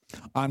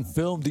 On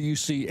film, do you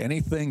see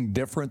anything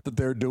different that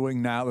they're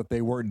doing now that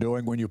they weren't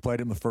doing when you played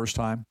them the first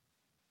time?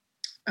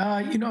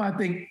 You know, I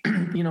think,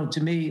 you know,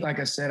 to me, like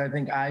I said, I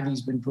think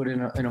Ivey's been put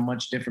in a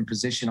much different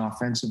position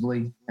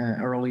offensively.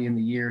 Early in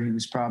the year, he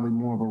was probably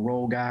more of a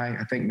role guy.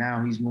 I think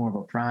now he's more of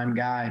a prime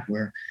guy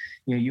where,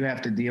 you know, you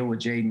have to deal with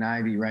Jaden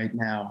Ivey right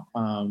now.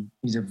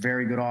 He's a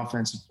very good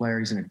offensive player.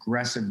 He's an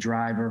aggressive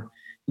driver.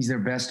 He's their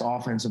best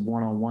offensive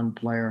one-on-one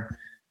player.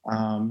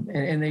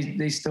 And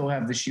they still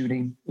have the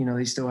shooting. You know,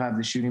 they still have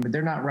the shooting, but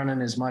they're not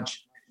running as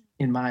much,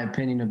 in my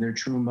opinion, of their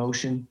true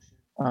motion,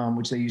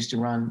 which they used to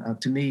run.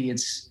 To me,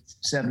 it's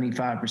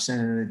 75%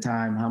 of the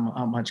time,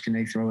 how much can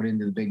they throw it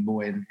into the big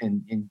boy,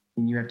 and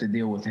you have to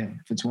deal with him.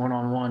 If it's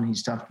one-on-one,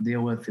 he's tough to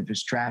deal with. If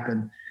it's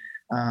trapping,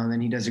 then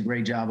he does a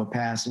great job of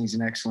passing. He's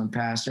an excellent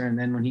passer. And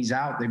then when he's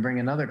out, they bring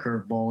another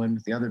curveball in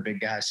with the other big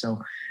guys.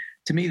 So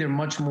to me, they're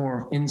much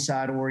more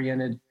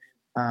inside-oriented.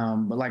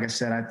 But like I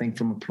said, I think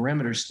from a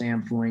perimeter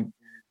standpoint,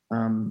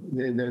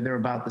 they're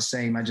about the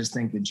same. I just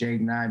think that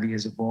Jaden Ivey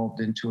has evolved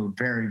into a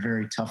very,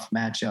 very tough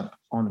matchup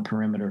on the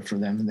perimeter for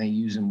them, and they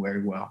use him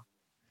very well.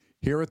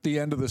 Here at the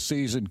end of the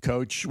season,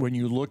 Coach, when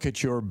you look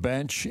at your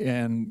bench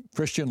and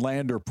Christian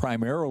Lander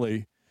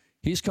primarily,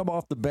 he's come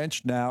off the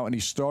bench now and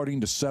he's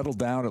starting to settle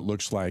down, it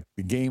looks like.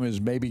 The game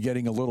is maybe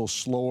getting a little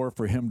slower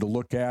for him to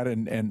look at.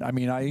 And I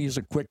mean, he's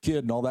a quick kid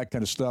and all that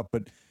kind of stuff,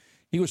 but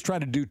he was trying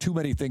to do too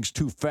many things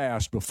too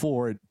fast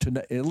before.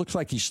 It looks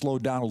like he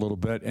slowed down a little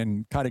bit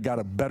and kind of got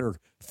a better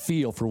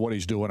feel for what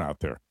he's doing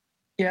out there.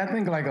 Yeah, I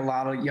think like a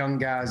lot of young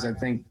guys, I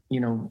think, you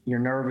know, you're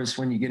nervous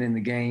when you get in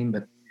the game,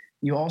 but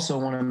you also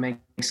want to make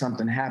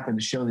something happen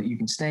to show that you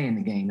can stay in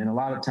the game. And a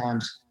lot of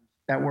times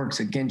that works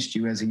against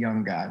you as a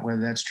young guy, whether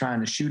that's trying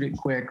to shoot it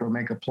quick or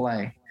make a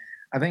play.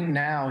 I think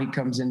now he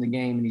comes in the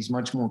game and he's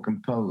much more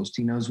composed.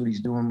 He knows what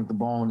he's doing with the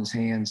ball in his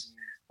hands.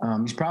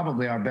 He's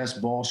probably our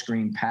best ball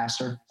screen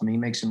passer. I mean, he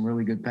makes some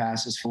really good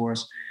passes for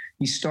us.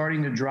 He's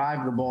starting to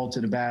drive the ball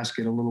to the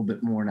basket a little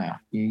bit more now.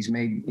 He's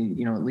made,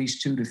 at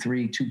least 2 to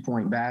 3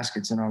 2-point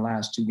baskets in our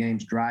last 2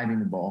 games driving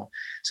the ball.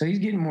 So he's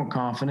getting more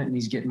confident and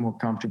he's getting more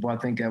comfortable. I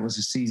think that was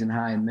a season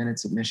high in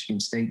minutes at Michigan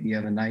State the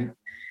other night.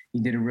 He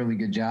did a really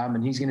good job,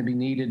 and he's going to be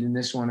needed in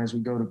this one as we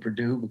go to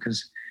Purdue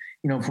because,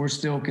 if we're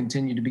still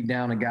continue to be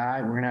down a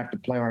guy, we're going to have to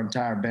play our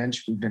entire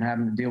bench. We've been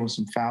having to deal with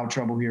some foul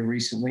trouble here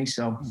recently.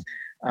 So,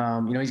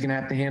 he's going to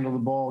have to handle the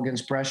ball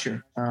against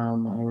pressure.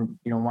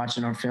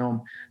 Watching our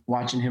film,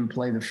 watching him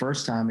play the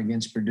first time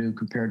against Purdue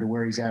compared to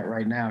where he's at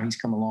right now, he's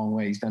come a long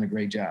way. He's done a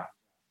great job.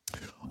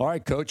 All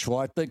right, Coach. Well,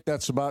 I think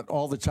that's about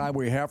all the time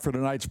we have for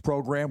tonight's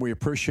program. We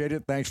appreciate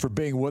it. Thanks for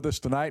being with us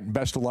tonight, and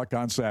best of luck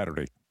on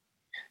Saturday.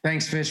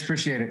 Thanks, Fish.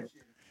 Appreciate it.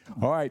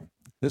 All right.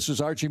 This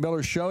is Archie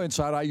Miller's show,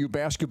 Inside IU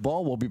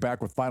Basketball. We'll be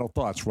back with final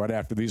thoughts right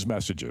after these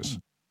messages.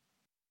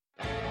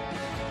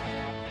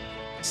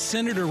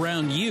 Centered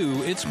around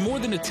you, it's more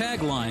than a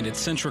tagline at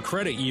Centra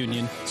Credit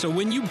Union. So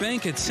when you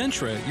bank at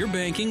Centra, you're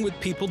banking with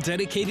people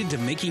dedicated to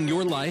making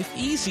your life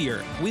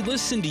easier. We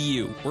listen to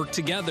you, work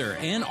together,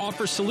 and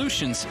offer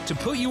solutions to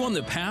put you on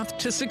the path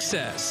to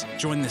success.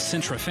 Join the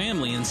Centra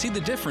family and see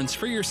the difference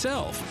for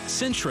yourself.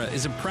 Centra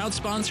is a proud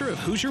sponsor of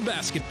Hoosier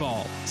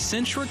Basketball.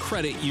 Centra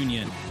Credit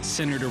Union,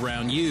 centered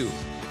around you.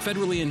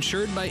 Federally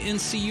insured by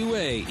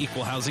NCUA,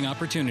 Equal Housing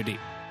Opportunity.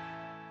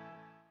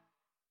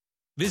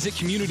 Visit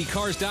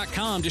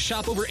CommunityCars.com to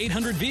shop over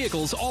 800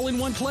 vehicles all in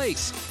one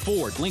place.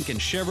 Ford, Lincoln,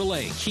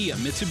 Chevrolet, Kia,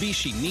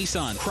 Mitsubishi,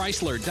 Nissan,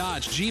 Chrysler,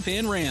 Dodge, Jeep,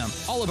 and Ram.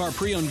 All of our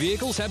pre-owned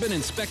vehicles have been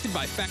inspected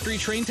by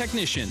factory-trained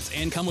technicians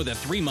and come with a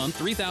 3-month,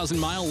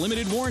 3,000-mile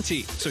limited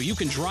warranty, so you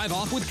can drive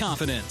off with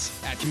confidence.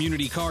 At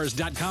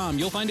CommunityCars.com,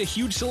 you'll find a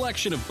huge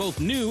selection of both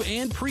new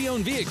and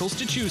pre-owned vehicles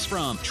to choose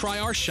from. Try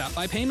our Shop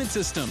by Payment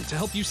system to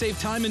help you save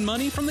time and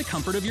money from the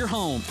comfort of your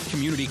home.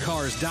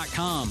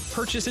 CommunityCars.com.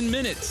 Purchase in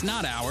minutes,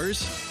 not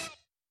hours.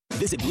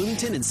 Visit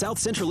Bloomington and South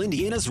Central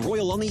Indiana's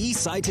Royal on the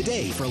East Side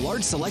today for a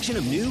large selection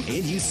of new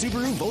and used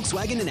Subaru,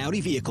 Volkswagen, and Audi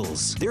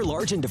vehicles. Their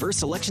large and diverse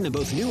selection of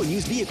both new and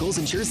used vehicles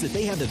ensures that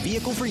they have the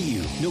vehicle for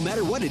you, no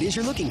matter what it is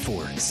you're looking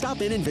for.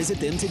 Stop in and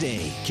visit them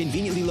today.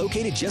 Conveniently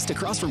located just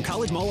across from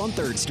College Mall on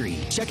 3rd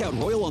Street. Check out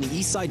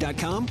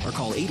RoyalOnTheEastSide.com or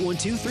call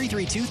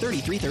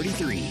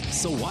 812-332-3333.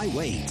 So why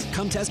wait?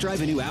 Come test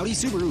drive a new Audi,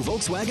 Subaru,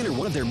 Volkswagen, or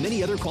one of their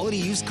many other quality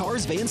used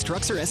cars, vans,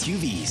 trucks, or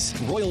SUVs.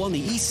 Royal on the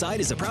East Side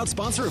is a proud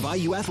sponsor of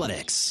IU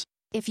Athletics.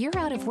 If you're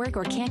out of work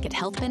or can't get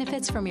health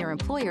benefits from your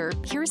employer,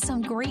 here's some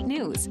great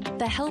news.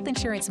 The health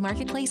insurance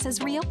marketplace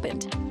has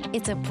reopened.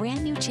 It's a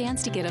brand new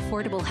chance to get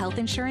affordable health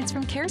insurance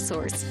from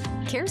CareSource.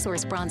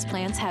 CareSource Bronze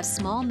plans have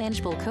small,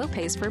 manageable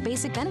copays for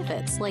basic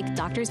benefits like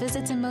doctor's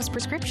visits and most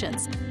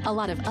prescriptions. A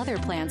lot of other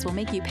plans will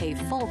make you pay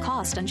full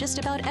cost on just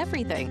about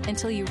everything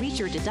until you reach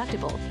your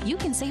deductible. You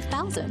can save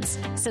thousands.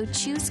 So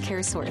choose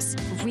CareSource.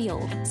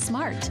 Real,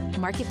 smart,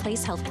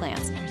 marketplace health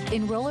plans.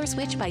 Enroll or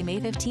switch by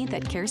May 15th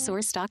at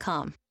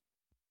caresource.com.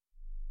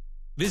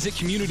 Visit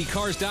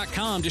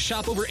CommunityCars.com to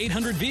shop over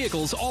 800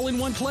 vehicles all in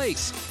one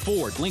place.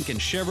 Ford, Lincoln,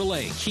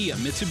 Chevrolet, Kia,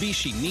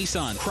 Mitsubishi,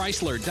 Nissan,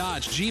 Chrysler,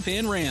 Dodge, Jeep,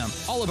 and Ram.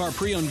 All of our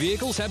pre-owned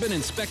vehicles have been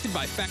inspected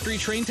by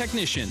factory-trained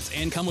technicians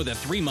and come with a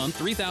 3-month,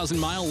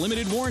 3,000-mile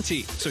limited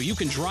warranty, so you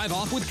can drive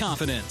off with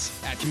confidence.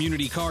 At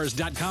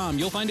CommunityCars.com,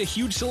 you'll find a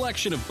huge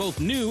selection of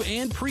both new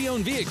and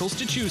pre-owned vehicles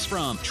to choose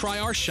from. Try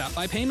our Shop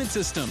by Payment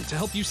system to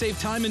help you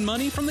save time and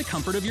money from the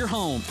comfort of your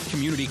home.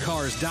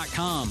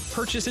 CommunityCars.com.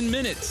 Purchase in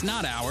minutes,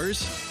 not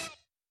hours.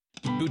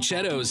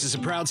 Buccetto's is a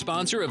proud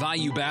sponsor of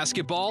IU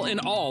basketball and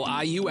all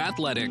IU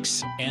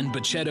athletics. And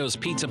Buccetto's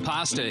Pizza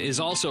Pasta is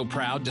also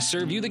proud to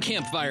serve you the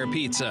Campfire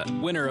Pizza,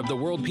 winner of the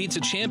World Pizza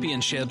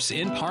Championships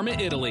in Parma,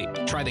 Italy.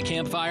 Try the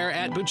Campfire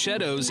at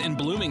Buccetto's in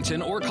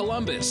Bloomington or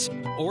Columbus,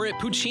 or at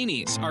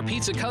Puccini's, our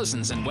pizza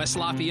cousins in West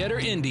Lafayette or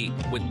Indy,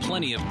 with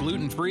plenty of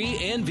gluten-free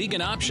and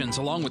vegan options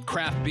along with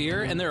craft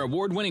beer and their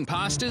award-winning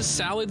pastas,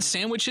 salads,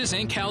 sandwiches,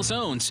 and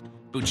calzones.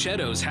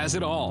 Buccetto's has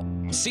it all.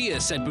 See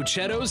us at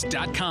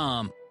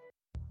Buccettos.com.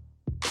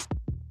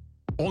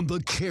 On the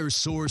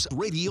CareSource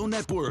Radio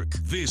Network,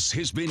 this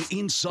has been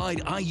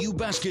Inside IU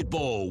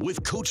Basketball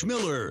with Coach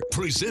Miller,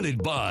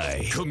 presented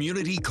by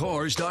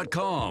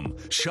CommunityCars.com.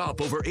 Shop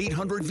over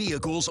 800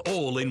 vehicles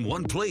all in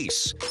one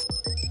place.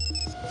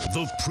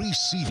 The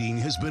preceding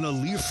has been a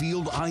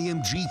Learfield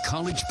IMG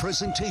College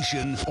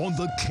presentation on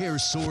the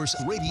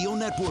CareSource Radio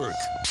Network.